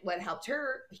 And what helped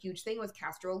her, a huge thing, was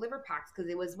castor oil liver packs, because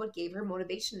it was what gave her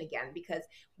motivation again. Because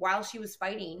while she was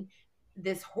fighting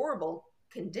this horrible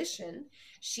condition,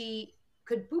 she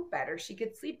could poop better, she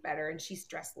could sleep better, and she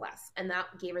stressed less. And that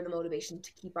gave her the motivation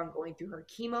to keep on going through her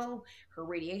chemo, her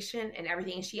radiation, and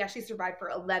everything. And she actually survived for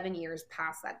 11 years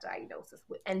past that diagnosis.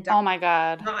 And Oh my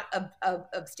God. not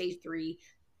of stage 3,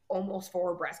 almost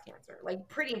 4 breast cancer. Like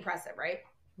pretty impressive, right?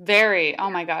 Very. Oh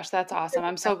my gosh, that's awesome.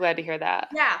 I'm so glad to hear that.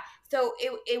 Yeah. So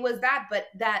it was that, but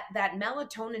that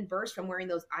melatonin burst from wearing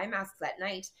those eye masks at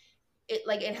night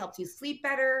it helps you sleep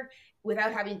better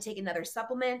without having to take another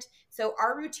supplement. So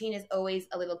our routine is always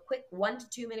a little quick 1 to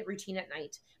 2 minute routine at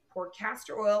night. Pour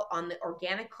castor oil on the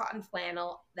organic cotton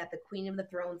flannel that the Queen of the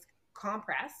Thrones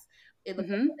compress.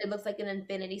 Mm-hmm. It looks like an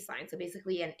infinity sign. So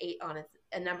basically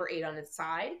a number 8 on its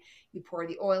side. You pour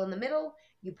the oil in the middle,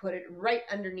 you put it right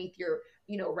underneath your,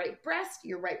 right breast,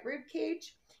 your right rib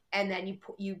cage, and then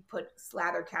you put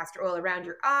slather castor oil around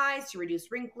your eyes to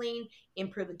reduce wrinkling,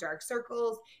 improve the dark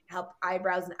circles, help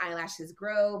eyebrows and eyelashes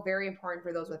grow. Very important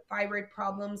for those with fibroid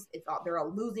problems. They're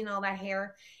all losing all that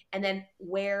hair. And then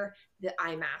wear the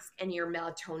eye mask, and your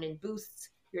melatonin boosts,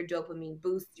 your dopamine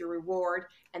boosts, your reward,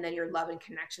 and then your love and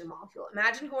connection molecule.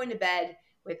 Imagine going to bed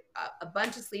with a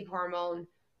bunch of sleep hormone,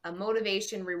 a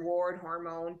motivation reward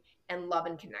hormone, and love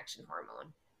and connection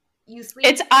hormone. You sleep.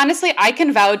 It's honestly, I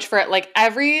can vouch for it. Like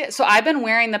so I've been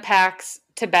wearing the packs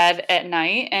to bed at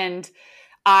night, and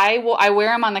I wear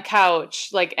them on the couch,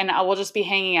 like, and I will just be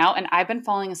hanging out, and I've been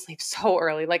falling asleep so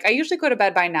early. Like I usually go to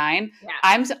bed by 9. Yeah.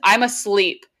 I'm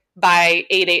asleep by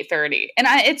 8:30. And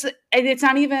it's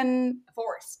not even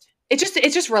forced.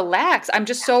 It's just relaxed. I'm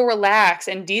just so relaxed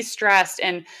and de-stressed,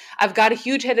 and I've got a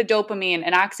huge hit of dopamine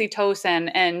and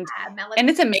oxytocin, and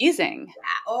it's amazing. Yeah.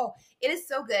 Oh, it is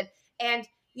so good. And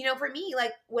for me,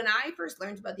 like when I first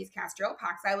learned about these castor oil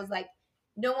packs, I was like,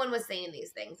 no one was saying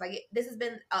these things. Like this has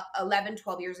been 11,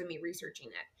 12 years of me researching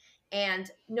it.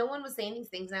 And no one was saying these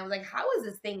things. And I was like, how is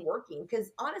this thing working?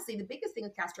 Because honestly, the biggest thing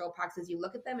with castor oil packs is you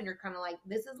look at them and you're kind of like,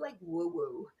 this is like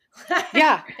woo-woo.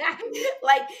 Yeah.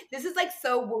 Like this is like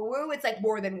so woo-woo. It's like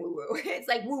more than woo-woo. It's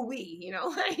like woo-wee,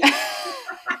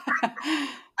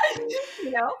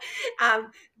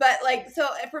 but like, so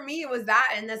for me it was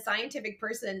that, and the scientific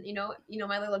person,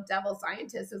 my little devil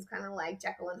scientist was kind of like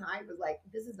Jekyll and Hyde, was like,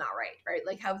 this is not right,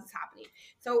 like how is this happening?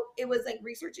 So it was like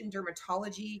research in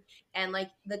dermatology and like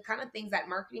the kind of things that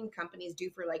marketing companies do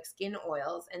for like skin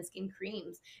oils and skin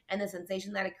creams, and the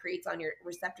sensation that it creates on your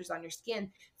receptors on your skin.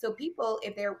 So people,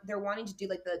 if they're wanting to do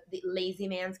like the lazy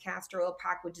man's castor oil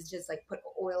pack, which is just like put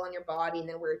oil on your body and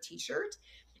then wear a t-shirt,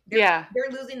 they're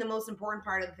losing the most important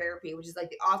part of the therapy, which is like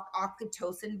the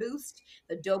oxytocin boost,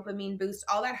 the dopamine boost.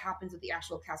 All that happens with the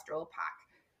actual castor oil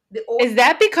pack. Is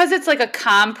that because it's like a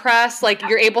compress, like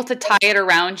you're able to tie it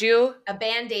around you? A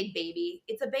Band-Aid, baby.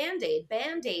 It's a Band-Aid.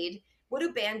 Band-Aid. What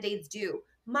do Band-Aids do?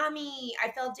 Mommy,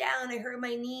 I fell down. I hurt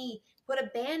my knee. Put a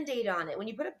Band-Aid on it. When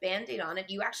you put a Band-Aid on it,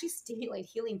 you actually stimulate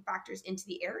healing factors into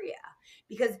the area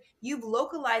because you've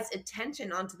localized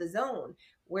attention onto the zone.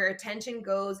 Where attention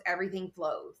goes, everything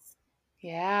flows.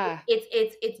 Yeah.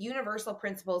 It's universal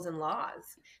principles and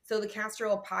laws. So the castor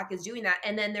oil pack is doing that.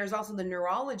 And then there's also the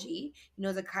neurology.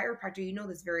 As a chiropractor, you know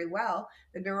this very well.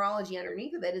 The neurology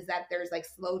underneath of it is that there's like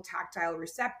slow tactile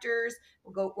receptors.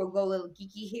 We'll go a little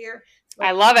geeky here.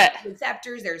 I love it.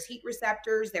 Receptors, there's heat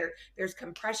receptors, there's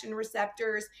compression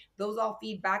receptors. Those all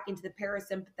feed back into the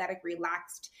parasympathetic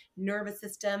relaxed nervous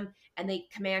system, and they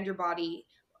command your body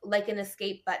like an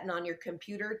escape button on your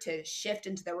computer to shift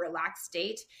into the relaxed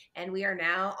state. And we are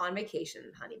now on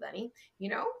vacation, honey bunny,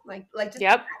 like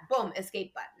just boom,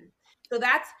 escape button. So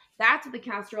that's what the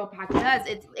castor oil pack does.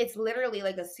 It's literally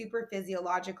like a super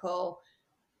physiological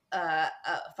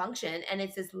function, and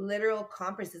it's this literal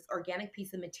compress, this organic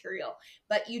piece of material.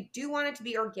 But you do want it to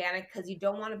be organic because you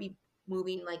don't want to be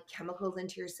moving like chemicals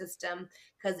into your system,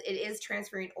 because it is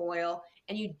transferring oil,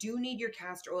 and you do need your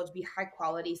castor oil to be high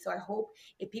quality. So I hope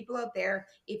if you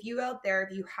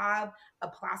have a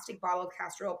plastic bottle of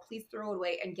castor oil, please throw it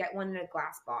away and get one in a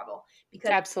glass bottle,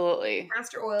 because absolutely,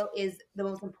 castor oil is the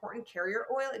most important carrier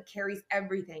oil. It carries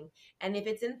everything, and if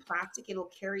it's in plastic,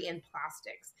 it'll carry in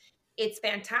plastics. It's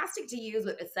fantastic to use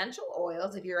with essential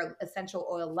oils if you're an essential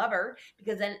oil lover,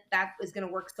 because then that is going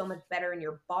to work so much better in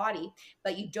your body,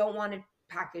 but you don't want it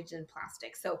packaged in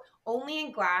plastic. So only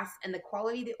in glass, and the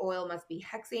quality of the oil must be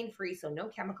hexane free, so no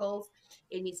chemicals.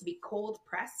 It needs to be cold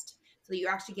pressed so that you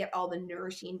actually get all the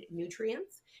nourishing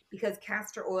nutrients, because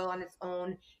castor oil on its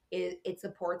own, it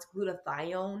supports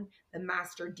glutathione, the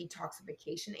master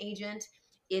detoxification agent.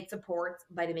 It supports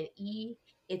vitamin E.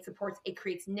 It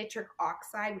creates nitric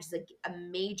oxide, which is a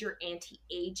major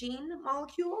anti-aging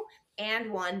molecule, and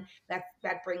one that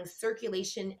brings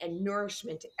circulation and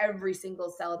nourishment to every single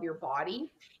cell of your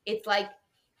body. It's like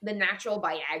the natural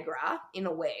Viagra in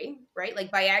a way, right?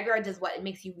 Like Viagra does what? It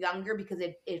makes you younger because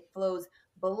it flows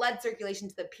blood circulation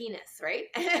to the penis, right?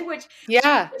 which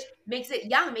makes it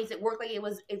young, makes it work like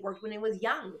it worked when it was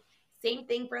young. Same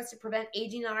thing for us to prevent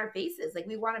aging on our faces. Like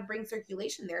we want to bring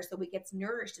circulation there so it gets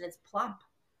nourished and it's plump.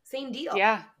 Same deal.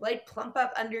 Yeah. Like plump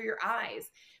up under your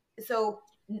eyes. So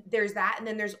there's that. And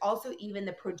then there's also even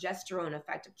the progesterone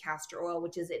effect of castor oil,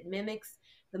 which is it mimics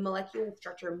the molecular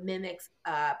structure mimics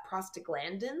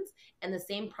prostaglandins, and the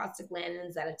same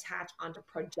prostaglandins that attach onto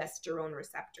progesterone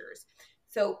receptors.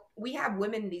 So we have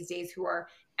women these days who are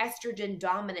estrogen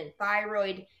dominant,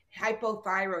 thyroid,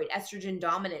 hypothyroid, estrogen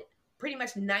dominant, pretty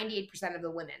much 98% of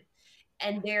the women.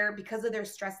 And they're, because of their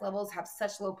stress levels, have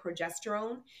such low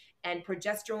progesterone. And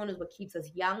progesterone is what keeps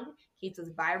us young, keeps us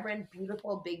vibrant,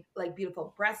 beautiful, big, like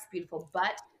beautiful breasts, beautiful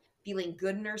butt, feeling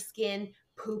good in our skin,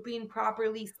 pooping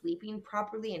properly, sleeping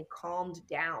properly, and calmed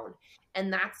down.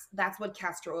 And that's what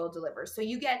castor oil delivers. So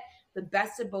you get the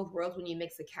best of both worlds when you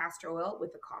mix the castor oil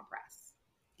with the compress.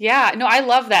 Yeah, no, I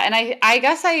love that. And I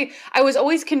guess I was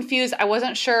always confused. I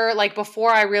wasn't sure, like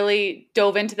before I really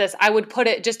dove into this, I would put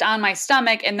it just on my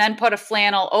stomach and then put a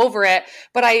flannel over it.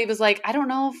 But I was like, I don't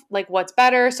know if, like what's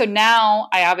better. So now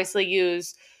I obviously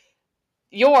use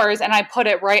yours and I put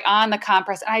it right on the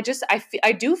compress. And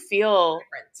I do feel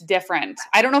different.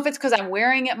 I don't know if it's because I'm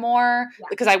wearing it more,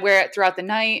 because I wear it throughout the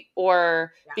night,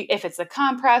 or if it's the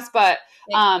compress, but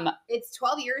it's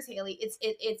 12 years, Haley.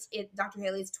 It's Dr.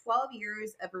 Haley, it's 12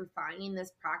 years of refining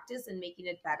this practice and making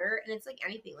it better. And it's like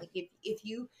anything, like if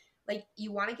you like,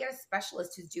 you want to get a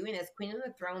specialist who's doing this. Queen of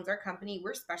the Thrones, our company,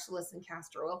 we're specialists in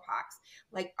castor oil packs.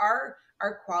 Like our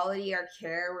quality, our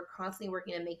care, we're constantly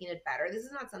working on making it better. This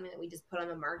is not something that we just put on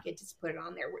the market, just put it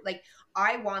on there. Like,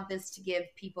 I want this to give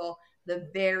people the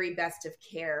very best of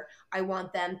care. I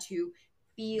want them to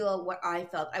feel what I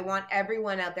felt. I want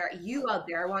everyone out there, you out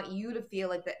there, I want you to feel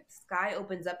like the sky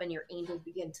opens up and your angels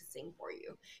begin to sing for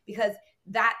you, because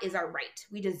that is our right.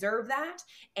 We deserve that.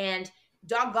 And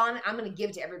doggone it, I'm going to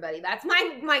give to everybody. That's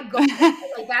my goal.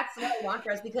 Like, that's what I want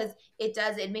for us, because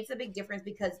it makes a big difference,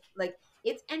 because like,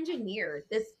 it's engineered.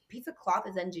 This piece of cloth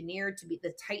is engineered to be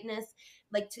the tightness,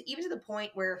 like even to the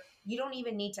point where you don't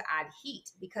even need to add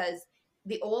heat, because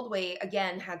the old way,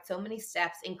 again, had so many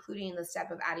steps, including the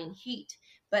step of adding heat.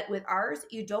 But with ours,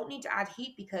 you don't need to add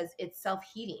heat because it's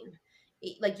self-heating.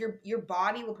 Like your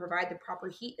body will provide the proper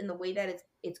heat in the way that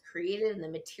it's created, and the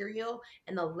material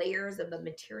and the layers of the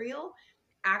material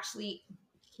actually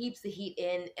keeps the heat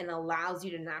in and allows you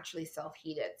to naturally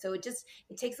self-heat it. So it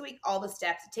takes away all the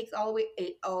steps. It takes all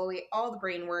the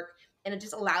brain work, and it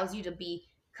just allows you to be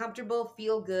comfortable,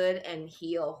 feel good, and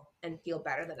heal and feel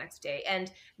better the next day.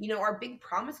 And our big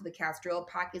promise with the castor oil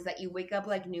pack is that you wake up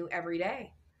like new every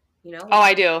day. Oh,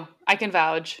 I do. I can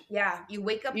vouch. Yeah, you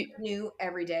wake up new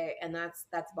every day, and that's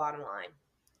bottom line.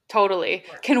 Totally.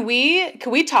 Can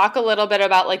we talk a little bit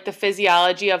about like the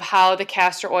physiology of how the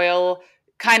castor oil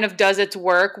kind of does its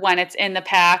work when it's in the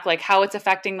pack, like how it's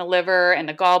affecting the liver and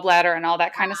the gallbladder and all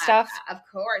that kind of stuff? Of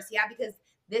course. Yeah, because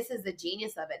this is the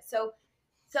genius of it. So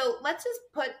let's just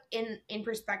put in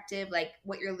perspective like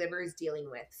what your liver is dealing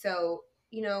with. So,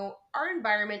 our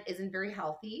environment isn't very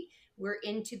healthy. We're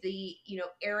into the,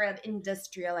 era of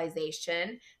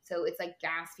industrialization. So it's like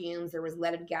gas fumes. There was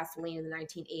leaded gasoline in the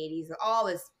 1980s, all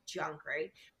this junk,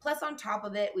 right? Plus, on top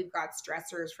of it, we've got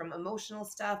stressors from emotional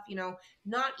stuff,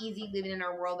 not easy living in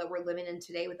our world that we're living in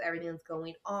today with everything that's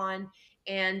going on.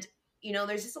 And,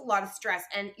 there's just a lot of stress,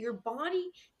 and your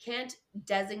body can't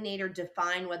designate or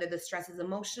define whether the stress is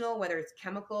emotional, whether it's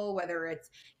chemical, whether it's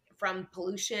from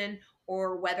pollution,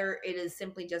 or whether it is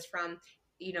simply just from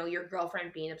your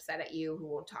girlfriend being upset at you who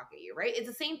won't talk at you, right? It's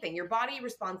the same thing. Your body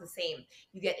responds the same.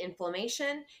 You get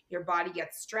inflammation, your body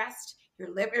gets stressed,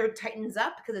 your liver tightens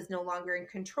up because it's no longer in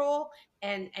control,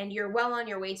 and you're well on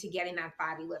your way to getting that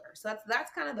fatty liver. So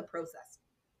that's kind of the process.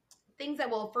 Things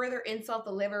that will further insult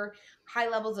the liver: high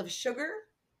levels of sugar.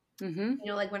 Mm-hmm.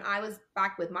 Like when I was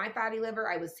back with my fatty liver,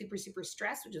 I was super, super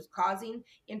stressed, which is causing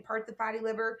in part the fatty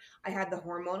liver. I had the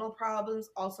hormonal problems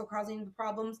also causing the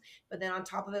problems. But then on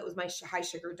top of it was my high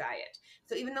sugar diet.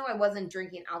 So even though I wasn't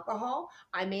drinking alcohol,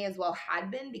 I may as well had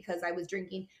been, because I was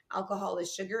drinking alcohol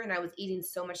as sugar, and I was eating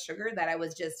so much sugar that I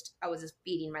was just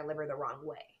feeding my liver the wrong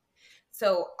way.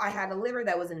 So I had a liver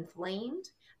that was inflamed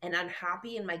and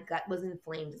unhappy, and my gut was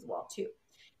inflamed as well too.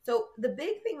 So the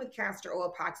big thing with castor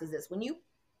oil packs is this: when you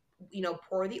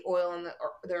pour the oil on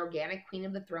the organic Queen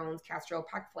of the Thrones castor oil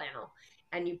pack flannel,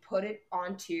 and you put it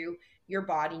onto your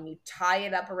body, and you tie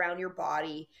it up around your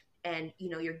body, and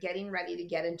you're getting ready to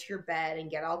get into your bed and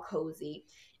get all cozy.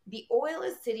 The oil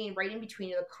is sitting right in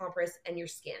between the compress and your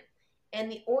skin.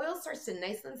 And the oil starts to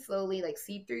nice and slowly like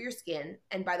seep through your skin.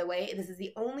 And by the way, this is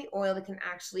the only oil that can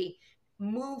actually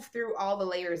move through all the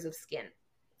layers of skin.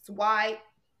 It's why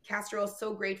castor oil is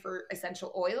so great for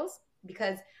essential oils,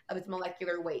 because of its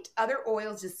molecular weight. Other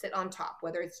oils just sit on top,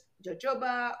 whether it's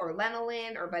jojoba or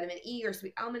lanolin or vitamin E or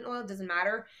sweet almond oil, doesn't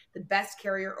matter. The best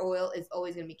carrier oil is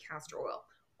always going to be castor oil.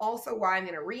 Also, why I'm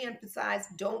going to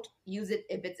reemphasize, don't use it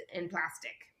if it's in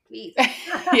plastic. Please.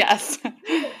 Yes.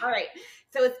 All right.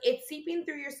 So it's seeping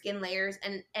through your skin layers,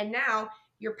 and now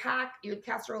your pack, your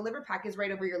castor oil liver pack, is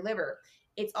right over your liver.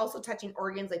 It's also touching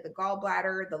organs like the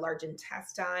gallbladder, the large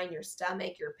intestine, your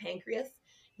stomach, your pancreas.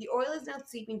 The oil is now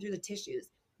seeping through the tissues.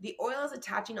 The oil is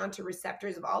attaching onto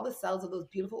receptors of all the cells of those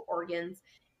beautiful organs,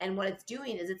 and what it's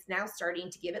doing is it's now starting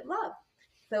to give it love.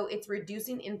 So it's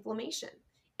reducing inflammation.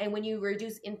 And when you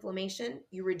reduce inflammation,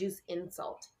 you reduce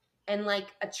insult. And like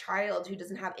a child who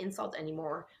doesn't have insult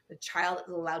anymore, the child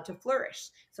is allowed to flourish.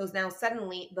 So now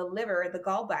suddenly the liver, the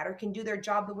gallbladder can do their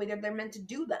job the way that they're meant to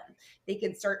do them. They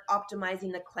can start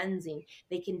optimizing the cleansing.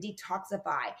 They can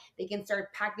detoxify. They can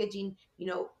start packaging,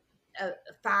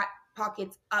 fat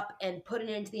pockets up and putting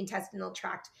it into the intestinal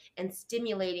tract and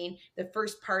stimulating the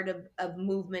first part of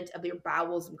movement of your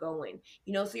bowels going,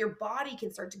 so your body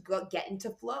can start to get into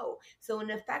flow. So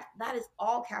in effect, that is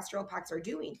all castor oil packs are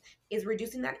doing, is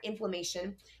reducing that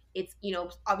inflammation. It's,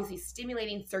 obviously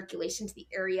stimulating circulation to the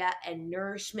area and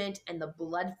nourishment and the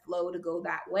blood flow to go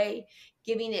that way,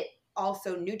 giving it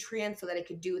also nutrients so that it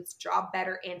could do its job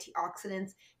better,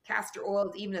 antioxidants. Castor oil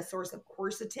is even a source of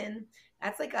quercetin.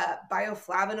 That's like a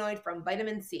bioflavonoid from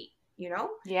vitamin C,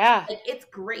 Yeah. Like, it's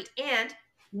great. And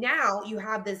now you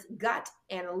have this gut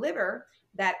and a liver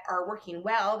that are working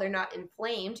well. They're not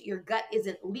inflamed. Your gut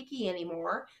isn't leaky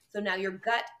anymore. So now your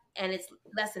gut, and it's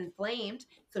less inflamed.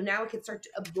 So now it can start to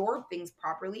absorb things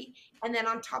properly. And then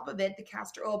on top of it, the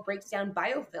castor oil breaks down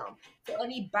biofilm. So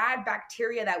any bad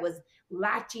bacteria that was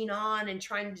latching on and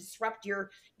trying to disrupt your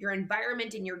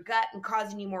environment in your gut and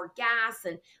causing you more gas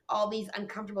and all these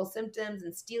uncomfortable symptoms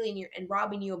and stealing your and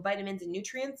robbing you of vitamins and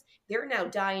nutrients, they're now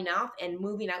dying off and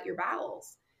moving out your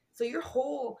bowels. So your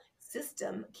whole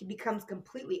system becomes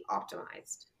completely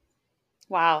optimized.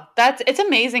 Wow. It's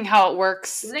amazing how it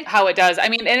works, Isn't it? how it does. I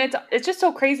mean, and it's just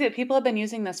so crazy that people have been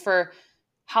using this for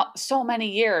so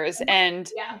many years, and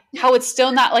Yeah. how it's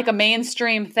still not like a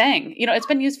mainstream thing. It's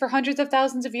been used for hundreds of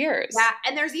thousands of years. Yeah,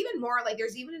 and there's even more, like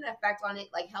there's even an effect on it,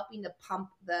 like helping to pump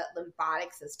the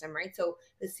lymphatic system, right? So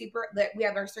we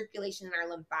have our circulation in our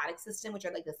lymphatic system, which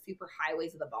are like the super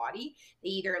highways of the body. They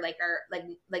either like are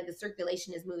like the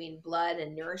circulation is moving blood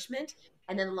and nourishment,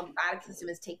 and then the lymphatic system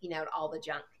is taking out all the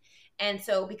junk. And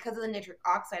so because of the nitric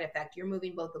oxide effect, you're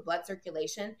moving both the blood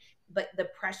circulation, but the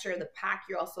pressure of the pack,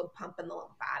 you're also pumping the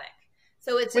lymphatic.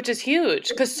 So which is huge,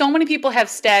 because so many people have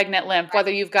stagnant lymph,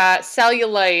 whether you've got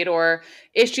cellulite or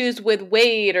issues with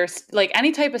weight or like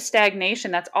any type of stagnation.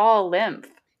 That's all lymph.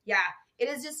 Yeah, it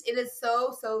is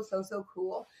so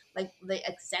cool, like the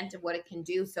extent of what it can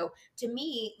do. So to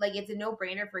me, like it's a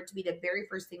no-brainer for it to be the very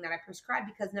first thing that I prescribe,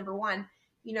 because number one,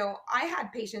 I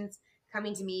had patients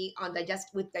coming to me on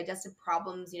digestive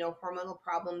problems, hormonal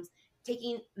problems,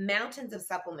 taking mountains of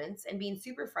supplements and being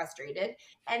super frustrated,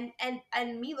 and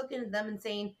me looking at them and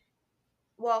saying,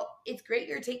 well, it's great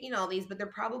you're taking all these, but they're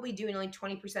probably doing only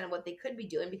 20% of what they could be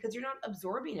doing because you're not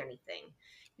absorbing anything.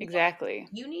 Exactly.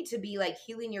 You need to be like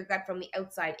healing your gut from the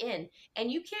outside in. And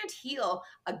you can't heal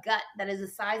a gut that is the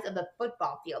size of a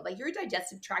football field. Like your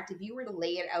digestive tract, if you were to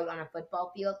lay it out on a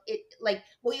football field, you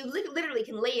literally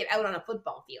can lay it out on a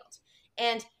football field.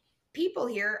 And people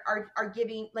here are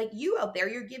giving, like you out there,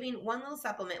 you're giving one little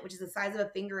supplement, which is the size of a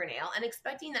fingernail, and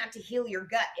expecting that to heal your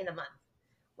gut in a month.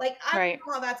 Like, I don't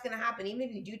know how that's going to happen, even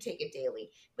if you do take it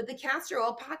daily. But the castor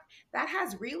oil pack, that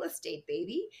has real estate,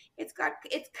 baby. It's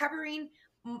covering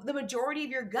the majority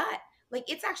of your gut. Like,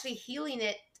 it's actually healing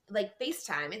it like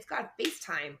FaceTime. It's got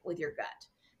FaceTime with your gut.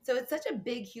 So it's such a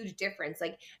big, huge difference.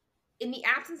 Like, in the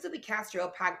absence of the castor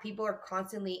oil pack, people are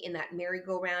constantly in that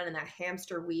merry-go-round and that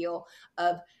hamster wheel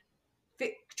of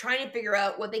trying to figure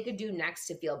out what they could do next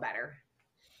to feel better.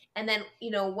 And then,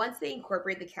 once they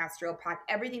incorporate the castor oil pack,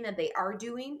 everything that they are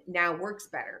doing now works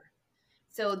better.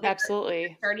 So they're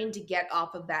starting to get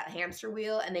off of that hamster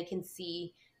wheel, and they can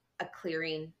see a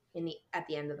clearing at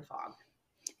the end of the fog.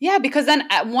 Yeah, because then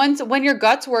when your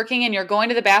gut's working and you're going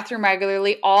to the bathroom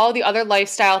regularly, all the other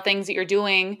lifestyle things that you're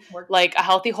doing, like a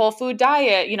healthy whole food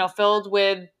diet, filled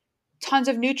with tons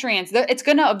of nutrients, it's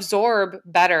going to absorb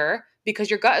better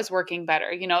because your gut is working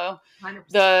better.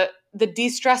 100%. The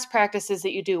de-stress practices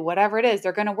that you do, whatever it is,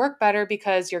 they're going to work better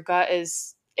because your gut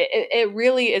is, it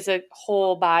really is a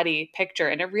whole body picture,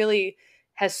 and it really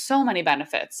has so many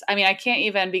benefits. I mean, I can't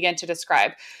even begin to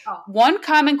describe. One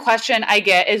common question I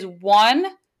get is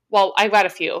I've got a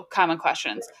few common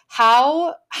questions.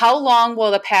 How long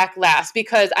will the pack last?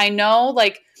 Because I know,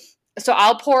 so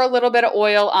I'll pour a little bit of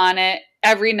oil on it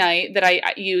every night that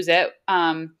I use it.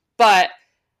 But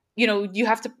do you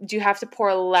have to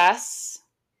pour less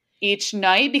each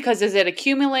night, because does it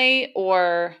accumulate,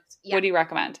 or? Yeah. What do you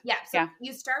recommend? Yeah. So Yeah.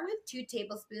 you start with 2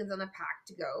 tablespoons on the pack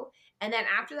to go. And then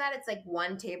after that, it's like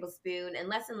 1 tablespoon and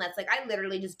less. Like I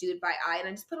literally just do it by eye and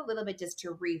I just put a little bit just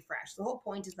to refresh. The whole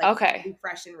point is like Okay.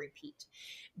 refresh and repeat.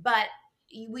 But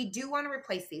we do want to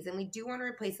replace these and we do want to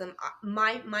replace them.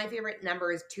 My favorite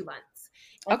number is 2 months.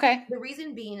 And Okay. the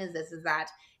reason being is that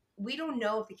we don't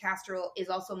know if the castor oil is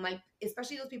also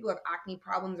especially those people who have acne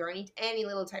problems or any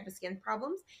little type of skin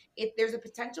problems. If there's a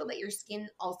potential that your skin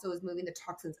also is moving the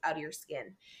toxins out of your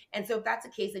skin. And so if that's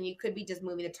the case, then you could be just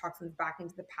moving the toxins back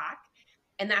into the pack.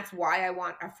 And that's why I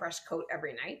want a fresh coat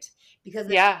every night, because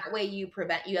that way you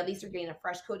at least you're getting a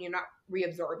fresh coat and you're not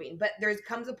reabsorbing. But there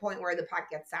comes a point where the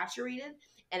pack gets saturated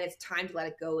and it's time to let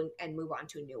it go and move on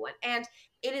to a new one. And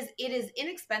it is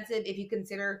inexpensive if you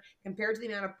consider, compared to the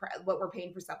amount of what we're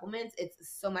paying for supplements, it's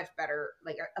so much better,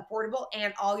 like affordable,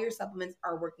 and all your supplements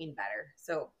are working better.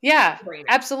 So yeah,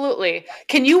 absolutely.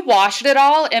 Can you wash it at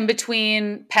all in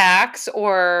between packs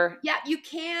or? Yeah, you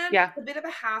can. Yeah. It's a bit of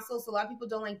a hassle, so a lot of people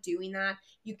don't like doing that.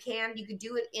 You could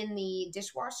do it in the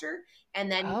dishwasher,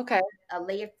 and then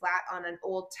lay it flat on an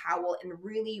old towel and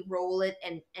really roll it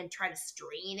and try to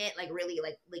strain it, like really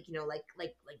like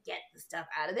get the stuff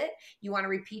out of it. You want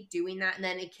to repeat doing that, and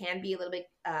then it can be a little bit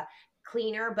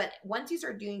cleaner. But once you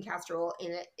start doing castor oil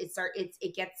in it,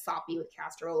 it gets soppy with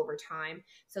castor oil over time.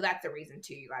 So that's the reason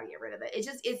too. You got to get rid of it.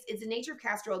 It's the nature of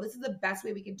castor oil. This is the best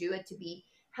way we could do it to be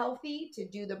healthy, to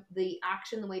do the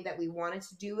action the way that we wanted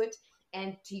to do it,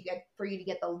 and for you to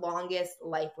get the longest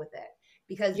life with it.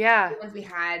 Because the ones we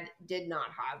had did not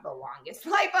have the longest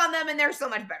life on them, and they're so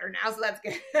much better now, so that's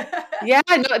good. Yeah,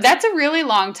 no, that's a really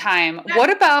long time. What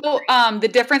about the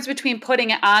difference between putting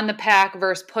it on the pack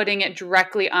versus putting it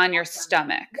directly on your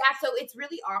stomach? Yeah, so it's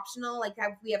really optional. Like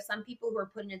we have some people who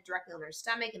are putting it directly on their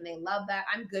stomach, and they love that.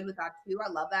 I'm good with that too. I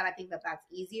love that. I think that that's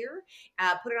easier.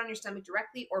 Put it on your stomach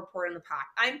directly, or pour it in the pack.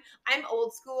 I'm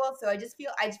old school, so I just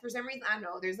feel for some reason, I don't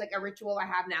know. There's like a ritual I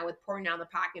have now with pouring down the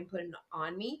pack and putting it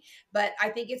on me. But I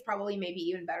think it's probably maybe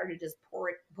even better to just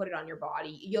put it on your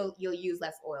body. You'll use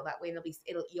less oil that way, and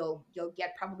you'll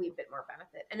get probably a bit more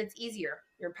benefit, and it's easier.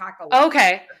 Your pack will.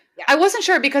 Okay. Yeah. I wasn't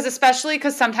sure especially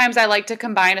because sometimes I like to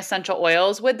combine essential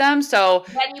oils with them. So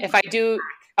if I do,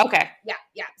 okay.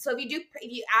 Yeah. So if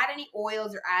you add any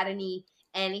oils or add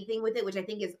anything with it, which I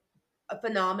think is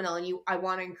phenomenal, and I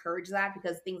want to encourage that,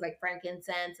 because things like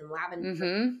frankincense and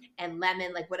lavender and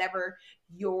lemon, like whatever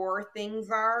your things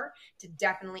are, to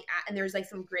definitely add. And there's like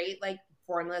some great like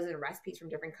formulas and recipes from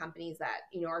different companies that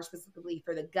are specifically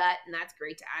for the gut, and that's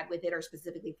great to add with it, or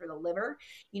specifically for the liver.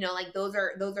 Like those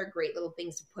are great little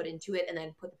things to put into it, and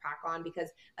then put the pack on, because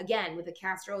again, with the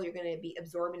castor oil, you're going to be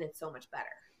absorbing it so much better,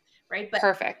 right? But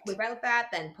perfect. Without that,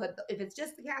 then if it's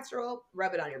just the castor oil,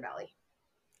 rub it on your belly.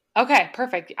 Okay,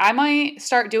 perfect. I might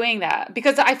start doing that,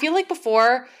 because I feel like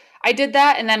before I did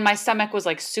that and then my stomach was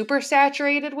like super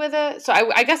saturated with it. So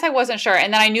I guess I wasn't sure.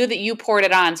 And then I knew that you poured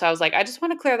it on. So I was like, I just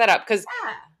want to clear that up, because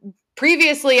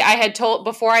previously I had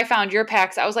before I found your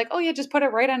packs, I was like, oh yeah, just put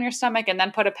it right on your stomach and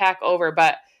then put a pack over.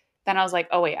 But then I was like,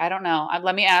 oh wait, I don't know.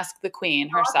 Let me ask the queen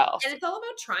herself. And it's all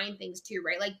about trying things too,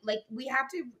 right? Like we have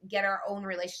to get our own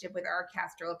relationship with our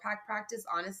castor oil pack practice.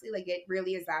 Honestly, like it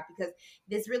really is that, because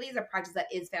this really is a practice that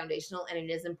is foundational, and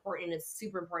it is important, and it's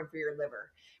super important for your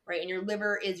liver, right? And your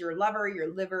liver is your lover,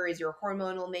 your liver is your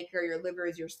hormonal maker, your liver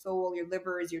is your soul, your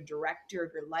liver is your director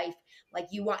of your life. Like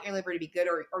you want your liver to be good,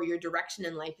 or your direction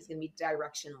in life is going to be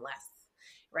directionless.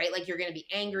 Right? Like you're going to be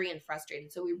angry and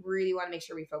frustrated. So we really want to make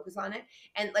sure we focus on it.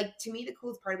 And like, to me, the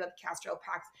coolest part about the castor oil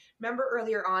packs, remember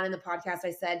earlier on in the podcast,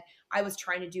 I said I was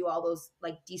trying to do all those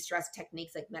like de-stress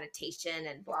techniques, like meditation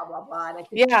and blah, blah, blah. And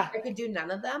I could do none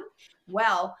of them.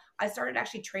 Well, I started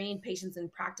actually training patients in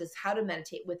practice how to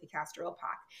meditate with the castor oil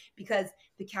pack, because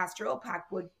the castor oil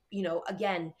pack would,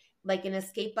 again, like an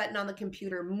escape button on the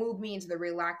computer, move me into the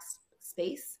relaxed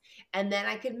space, and then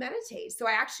I could meditate. So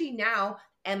I actually now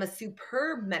am a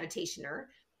superb meditationer.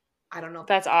 I don't know if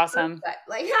that's awesome, but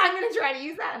like I'm gonna try to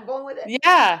use that. I'm going with it.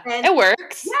 Yeah, and it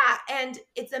works. Yeah, and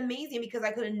it's amazing, because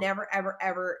I could have never, ever,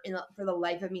 ever, for the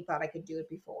life of me, thought I could do it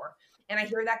before. And I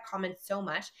hear that comment so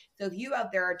much. So if you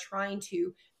out there are trying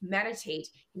to meditate,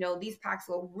 these packs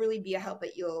will really be a help,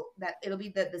 that it'll be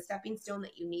the stepping stone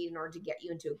that you need in order to get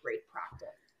you into a great practice.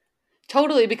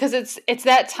 Totally, because it's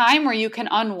that time where you can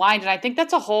unwind. And I think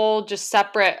that's a whole just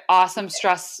separate, awesome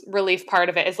stress relief part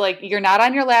of it. Is like, you're not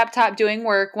on your laptop doing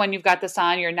work when you've got this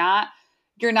on. You're not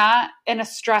in a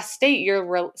stress state.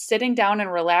 You're sitting down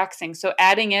and relaxing. So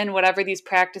adding in whatever these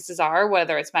practices are,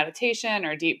 whether it's meditation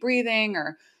or deep breathing,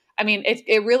 or I mean,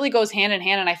 it really goes hand in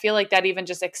hand. And I feel like that even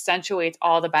just accentuates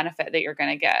all the benefit that you're going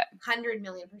to get.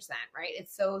 100,000,000%, right?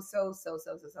 It's so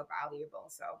valuable.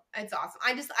 So it's awesome.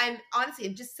 I'm honestly,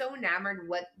 I'm just so enamored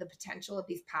with the potential of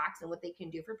these packs and what they can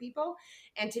do for people.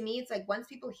 And to me, it's like once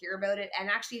people hear about it, and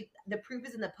actually the proof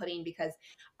is in the pudding, because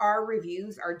our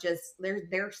reviews are just,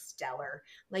 they're stellar.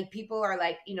 Like people are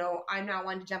like, I'm not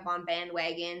one to jump on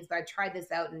bandwagons, but I tried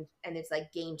this out and it's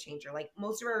like game changer. Like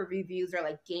most of our reviews are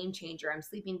like game changer. I'm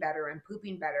sleeping better. I'm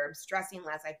pooping better. I'm stressing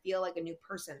less. I feel like a new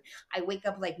person. I wake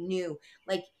up like new.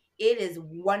 Like it is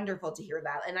wonderful to hear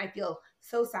that. And I feel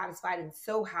so satisfied and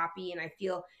so happy. And I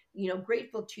feel,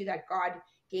 grateful too that God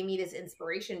gave me this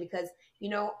inspiration, because,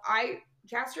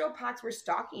 Castor packs were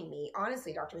stalking me.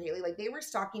 Honestly, Dr. Haley, like they were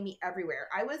stalking me everywhere.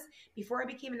 Before I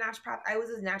became a naturopath, I was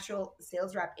a natural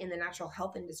sales rep in the natural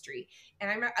health industry.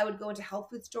 And I would go into health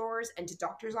food stores and to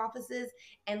doctors' offices.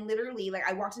 And literally, like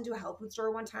I walked into a health food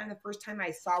store one time, the first time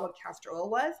I saw what castor oil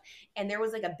was, and there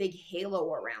was like a big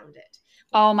halo around it.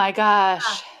 Oh my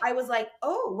gosh. I was like,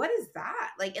 oh, what is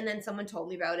that? Like, and then someone told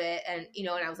me about it, and and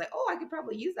I was like, oh, I could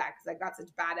probably use that because I got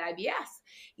such bad IBS,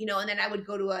 and then I would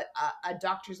go to a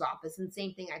doctor's office, and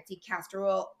same thing, I'd see castor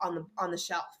oil on the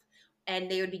shelf,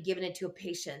 and they would be giving it to a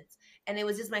patient, and it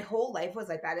was just my whole life was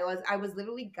like that. I was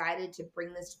literally guided to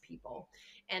bring this to people,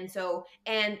 and so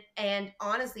and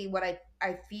honestly, what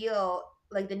I feel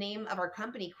like the name of our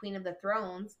company, Queen of the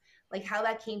Thrones, like how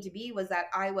that came to be was that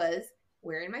I was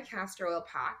wearing my castor oil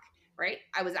pack, right?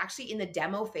 I was actually in the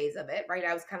demo phase of it, right?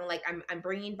 I was kind of like, I'm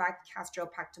bringing back the castor oil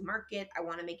pack to market. I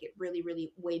want to make it really,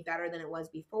 really way better than it was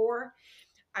before.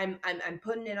 I'm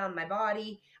putting it on my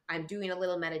body. I'm doing a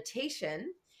little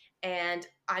meditation, and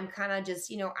I'm kind of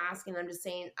just, asking, I'm just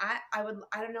saying, I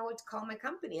don't know what to call my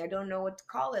company. I don't know what to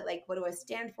call it. Like, what do I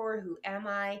stand for? Who am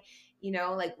I?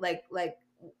 Like,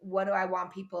 what do I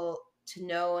want people to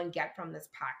know and get from this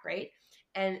pack? Right.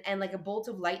 And like a bolt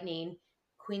of lightning,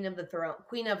 Queen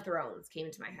of Thrones came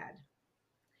into my head.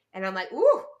 And I'm like,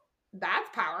 ooh, that's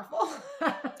powerful.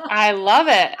 I love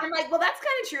it. I'm like, well, that's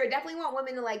kind of true. I definitely want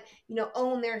women to like,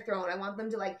 own their throne. I want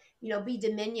them to like, be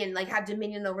dominion, like have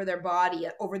dominion over their body,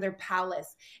 over their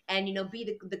palace, and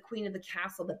be the queen of the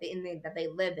castle that they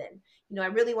live in. I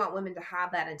really want women to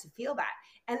have that and to feel that.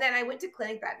 And then I went to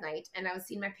clinic that night, and I was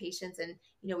seeing my patients, and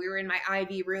we were in my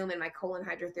IV room and my colon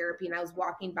hydrotherapy, and I was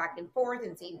walking back and forth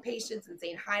and seeing patients and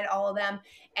saying hi to all of them.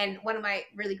 And one of my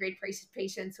really great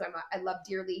patients, who I love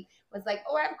dearly, was like,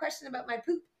 "Oh, I have a question about my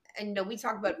poop." And we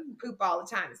talk about poop all the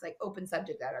time. It's like open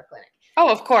subject at our clinic. Oh,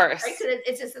 of course. Right? Because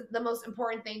it's just the most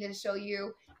important thing to show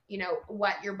you,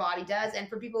 what your body does. And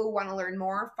for people who want to learn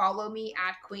more, follow me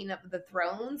at Queen of the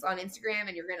Thrones on Instagram.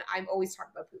 And I'm always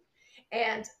talking about poop.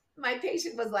 And my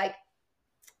patient was like,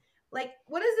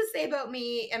 what does this say about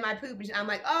me and my poop? And I'm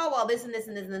like, oh, well, this and this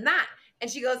and this and that. And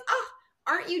she goes, oh,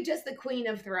 aren't you just the Queen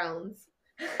of Thrones?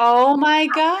 Oh my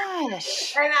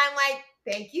gosh. And I'm like,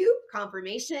 thank you.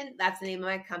 Confirmation. That's the name of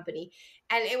my company.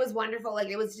 And it was wonderful. Like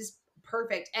it was just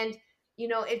perfect. And,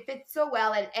 it fits so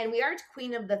well. And we aren't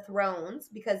Queen of the Thrones,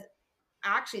 because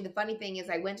actually the funny thing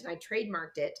is I went and I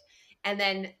trademarked it. And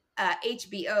then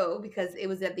HBO, because it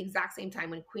was at the exact same time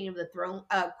when Queen of the Throne,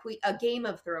 Game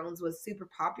of Thrones was super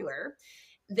popular.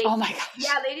 Oh my gosh.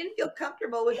 Yeah, they didn't feel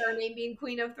comfortable with our name being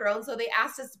Queen of Thrones. So they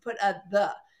asked us to put a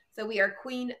the. So we are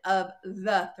Queen of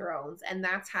the Thrones, and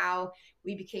that's how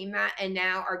we became that. And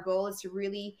now our goal is to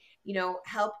really,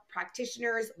 help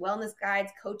practitioners, wellness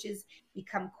guides, coaches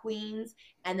become queens,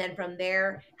 and then from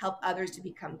there help others to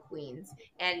become queens.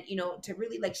 And to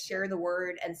really like share the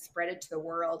word and spread it to the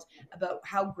world about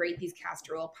how great these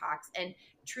castor oil packs, and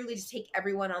truly to take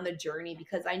everyone on the journey,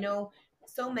 because I know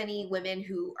so many women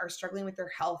who are struggling with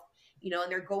their health, and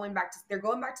they're going back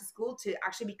to school to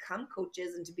actually become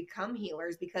coaches and to become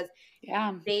healers, because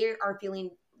they are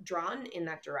feeling drawn in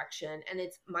that direction. And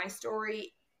it's my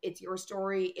story, it's your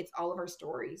story, it's all of our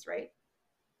stories, right?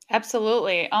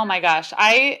 Absolutely. Oh my gosh.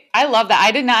 I love that.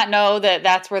 I did not know that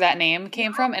that's where that name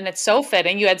came from, and it's so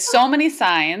fitting. You had so many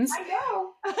signs. I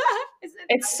know.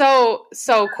 It's so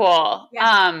cool.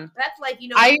 Yeah. That's like,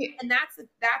 and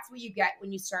that's what you get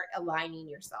when you start aligning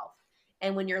yourself,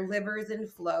 and when your liver's in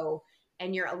flow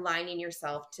and you're aligning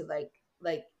yourself to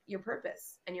like your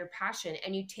purpose and your passion,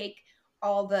 and you take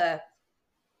all the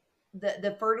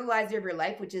fertilizer of your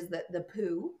life, which is the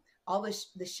poo, all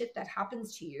the shit that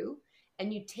happens to you,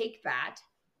 and you take that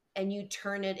and you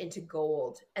turn it into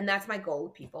gold. And that's my goal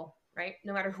with people, right?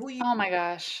 No matter who you Oh my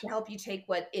gosh. to help you take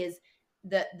what is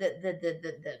the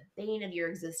bane of your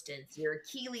existence, your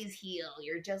Achilles heel,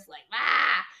 you're just like,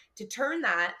 to turn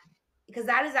that, because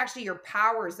that is actually your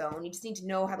power zone. You just need to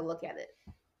know how to look at it.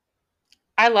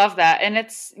 I love that. And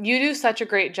you do such a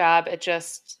great job at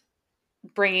just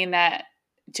bringing that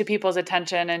to people's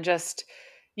attention and just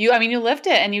you lived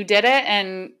it and you did it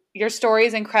and your story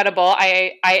is incredible.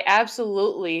 I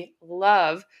absolutely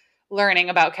love learning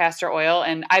about castor oil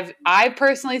and I've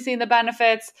personally seen the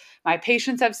benefits. My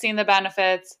patients have seen the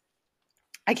benefits.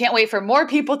 I can't wait for more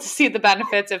people to see the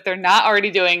benefits if they're not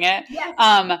already doing it.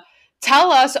 Yes.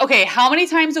 Tell us, okay, how many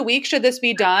times a week should this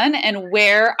be done and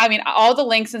where? I mean, all the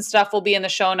links and stuff will be in the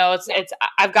show notes. Yeah.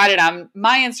 I've got it on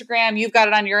my Instagram. You've got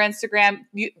it on your Instagram.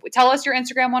 Tell us your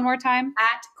Instagram one more time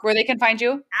where they can find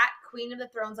you. At Queen of the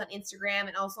Thrones on Instagram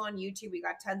and also on YouTube. We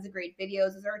got tons of great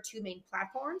videos. Those are our two main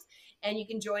platforms. And you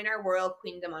can join our Royal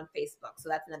Queendom on Facebook. So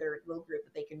that's another little group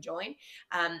that they can join.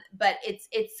 But it's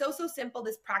so simple,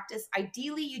 this practice.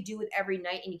 Ideally, you do it every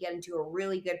night and you get into a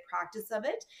really good practice of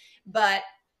it. But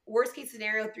worst case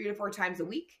scenario, 3 to 4 times a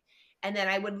week. And then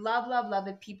I would love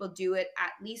if people do it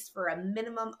at least for a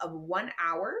minimum of 1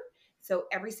 hour. So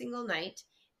every single night.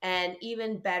 And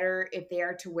even better if they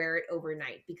are to wear it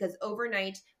overnight, because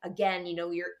overnight, again,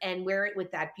 wear it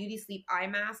with that Beauty Sleep eye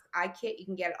mask, eye kit. You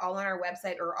can get it all on our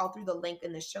website or all through the link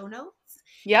in the show notes.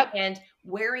 Yep. And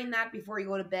wearing that before you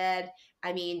go to bed,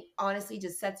 I mean, honestly,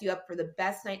 just sets you up for the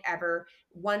best night ever.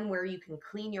 One where you can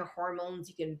clean your hormones,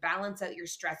 you can balance out your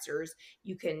stressors,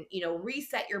 you can,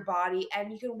 reset your body,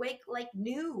 and you can wake like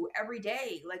new every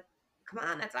day. Like, come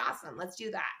on, that's awesome. Let's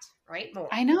do that. Right? More.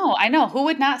 I know. Who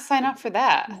would not sign up for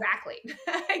that? Exactly.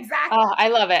 Oh, I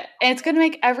love it. And it's going to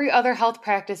make every other health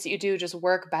practice that you do just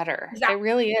work better. Exactly. It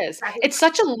really is. Exactly. It's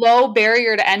such a low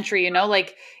barrier to entry,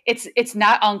 like it's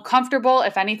not uncomfortable.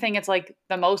 If anything, it's like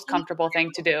the most comfortable thing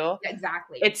to do.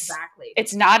 Exactly.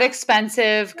 It's not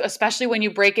expensive, especially when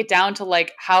you break it down to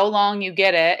like how long you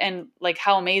get it and like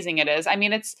how amazing it is. I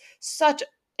mean, it's such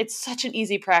an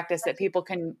easy practice that people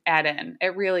can add in.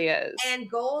 It really is. And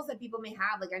goals that people may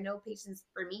have. Like I know patients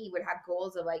for me would have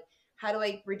goals of like, how do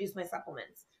I reduce my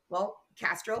supplements? Well,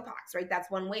 castor oil packs, right?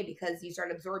 That's one way, because you start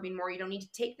absorbing more. You don't need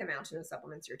to take the mountain of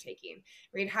supplements you're taking,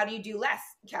 right? How do you do less?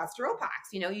 Castor oil packs.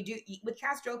 You do with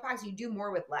castor oil packs, you do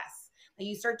more with less. Like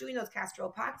you start doing those castor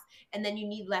oil packs, and then you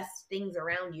need less things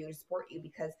around you to support you,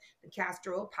 because the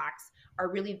castor oil packs are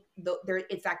really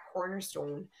it's that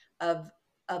cornerstone of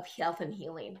health and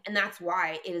healing. And that's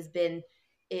why it has been,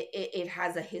 it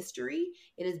has a history.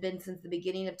 It has been since the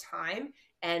beginning of time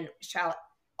and shall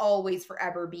always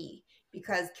forever be,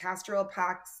 because castor oil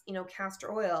packs,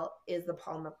 castor oil is the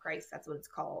palm of Christ. That's what it's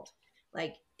called.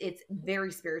 Like it's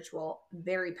very spiritual,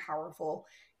 very powerful.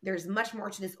 There's much more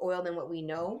to this oil than what we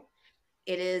know.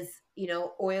 It is,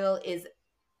 oil is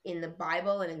in the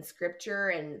Bible and in scripture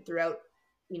and throughout,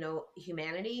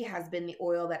 humanity has been the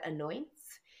oil that anoints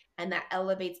and that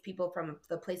elevates people from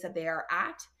the place that they are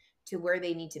at to where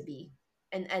they need to be.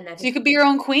 And so you could be your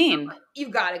own queen. You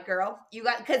got it, girl.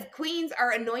 Because queens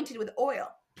are anointed with oil.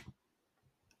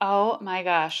 Oh my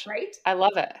gosh. Right? I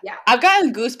love it. Yeah. I've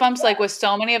gotten goosebumps like with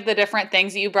so many of the different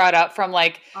things that you brought up, from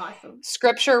like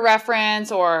scripture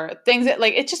reference or things that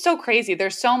like, it's just so crazy.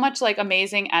 There's so much like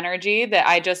amazing energy that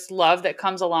I just love that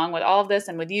comes along with all of this.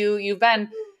 And with you, you've been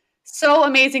so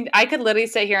amazing. I could literally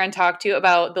sit here and talk to you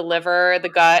about the liver, the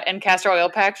gut, and castor oil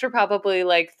packs for probably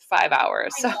like 5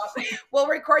 hours. So we'll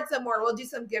record some more. We'll do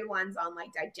some good ones on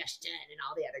like digestion and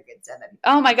all the other good stuff.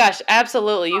 Oh my gosh,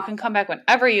 absolutely. You can come back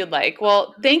whenever you'd like.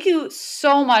 Well, thank you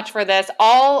so much for this.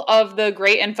 All of the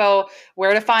great info,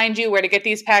 where to find you, where to get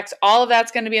these packs, all of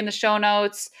that's going to be in the show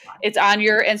notes. It's on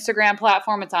your Instagram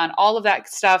platform. It's on all of that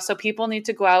stuff. So people need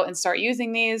to go out and start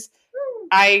using these.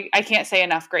 I can't say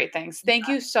enough great things. Thank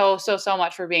you so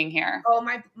much for being here. Oh,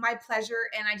 my pleasure.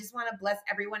 And I just want to bless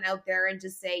everyone out there and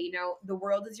just say, the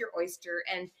world is your oyster.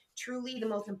 And truly the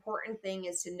most important thing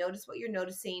is to notice what you're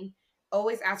noticing.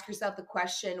 Always ask yourself the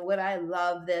question, would I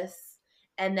love this?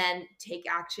 And then take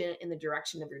action in the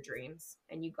direction of your dreams.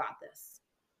 And you got this.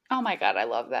 Oh my God, I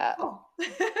love that. Oh.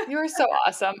 You are so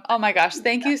awesome. Oh my gosh.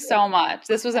 Thank you so much.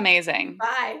 This was amazing.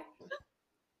 Bye.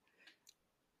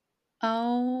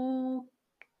 Oh,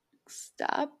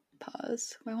 stop,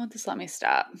 pause. Why won't this let me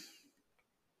stop?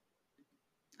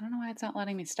 I don't know why it's not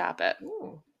letting me stop it.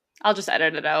 Ooh. I'll just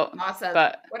edit it out. Awesome.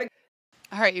 But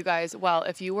all right, you guys. Well,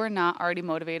 if you were not already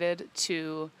motivated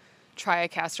to try a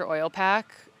castor oil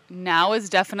pack, now is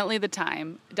definitely the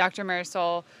time. Dr.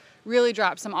 Marisol really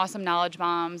dropped some awesome knowledge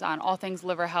bombs on all things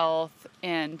liver health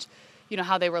and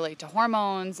how they relate to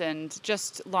hormones and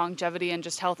just longevity and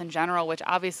just health in general, which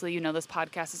obviously, this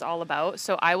podcast is all about.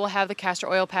 So I will have the castor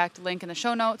oil pack link in the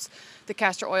show notes. The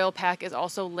castor oil pack is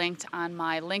also linked on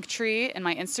my link tree in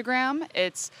my Instagram.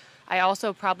 I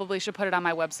also probably should put it on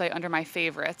my website under my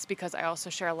favorites, because I also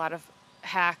share a lot of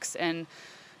hacks and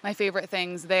my favorite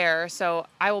things there. So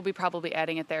I will be probably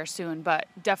adding it there soon. But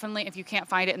definitely, if you can't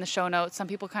find it in the show notes, some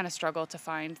people kind of struggle to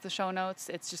find the show notes.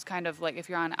 It's just kind of like if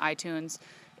you're on iTunes,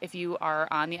 if you are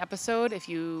on the episode, if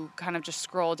you kind of just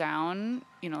scroll down,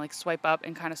 like swipe up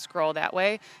and kind of scroll that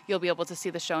way, you'll be able to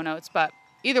see the show notes. But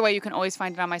either way, you can always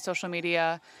find it on my social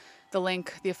media. The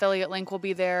affiliate link will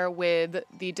be there with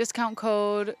the discount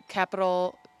code,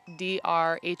 capital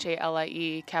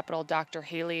DRHALIE, capital Dr.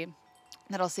 Haley.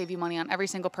 That'll save you money on every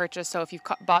single purchase. So if you've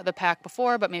bought the pack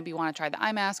before, but maybe you want to try the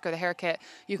eye mask or the hair kit,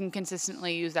 you can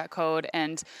consistently use that code.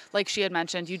 And like she had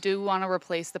mentioned, you do want to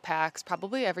replace the packs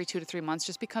probably every 2 to 3 months,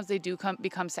 just because they do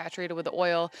become saturated with the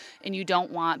oil, and you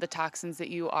don't want the toxins that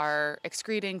you are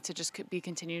excreting to just be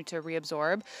continued to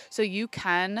reabsorb. So you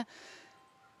can,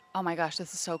 oh my gosh,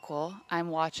 this is so cool. I'm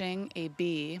watching a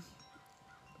bee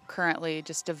currently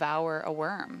just devour a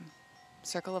worm.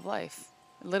 Circle of life.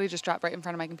 It literally just dropped right in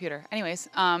front of my computer. Anyways,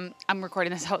 I'm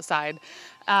recording this outside.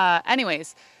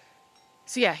 Anyways,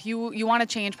 so yeah, you want to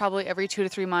change probably every 2 to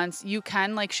 3 months. You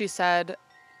can, like she said,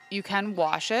 you can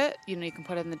wash it. You can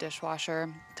put it in the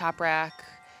dishwasher, top rack,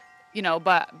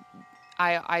 but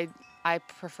I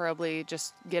preferably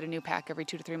just get a new pack every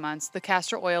 2 to 3 months. The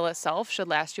castor oil itself should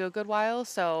last you a good while,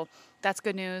 so that's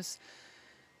good news.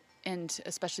 And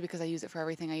especially because I use it for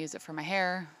everything. I use it for my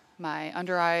hair, my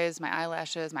under eyes, my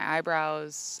eyelashes, my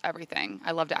eyebrows, everything.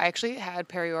 I loved it. I actually had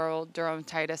perioral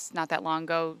dermatitis not that long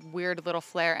ago, weird little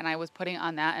flare, and I was putting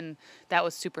on that, and that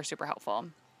was super, super helpful.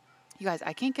 You guys,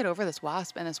 I can't get over this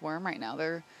wasp and this worm right now.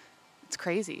 It's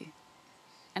crazy.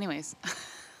 Anyways,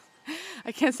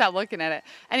 I can't stop looking at it.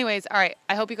 Anyways, all right.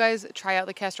 I hope you guys try out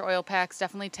the castor oil packs.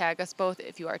 Definitely tag us both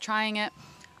if you are trying it.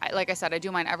 Like I said, I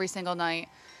do mine every single night.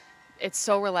 It's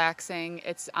so relaxing.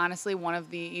 It's honestly one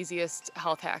of the easiest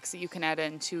health hacks that you can add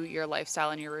into your lifestyle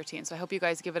and your routine. So I hope you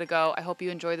guys give it a go. I hope you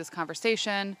enjoy this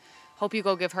conversation. Hope you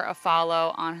go give her a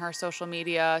follow on her social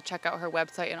media. Check out her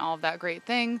website and all of that great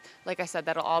thing. Like I said,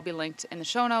 that'll all be linked in the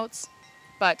show notes.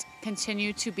 But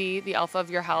continue to be the alpha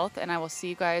of your health, and I will see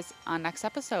you guys on next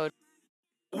episode.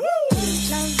 Woo!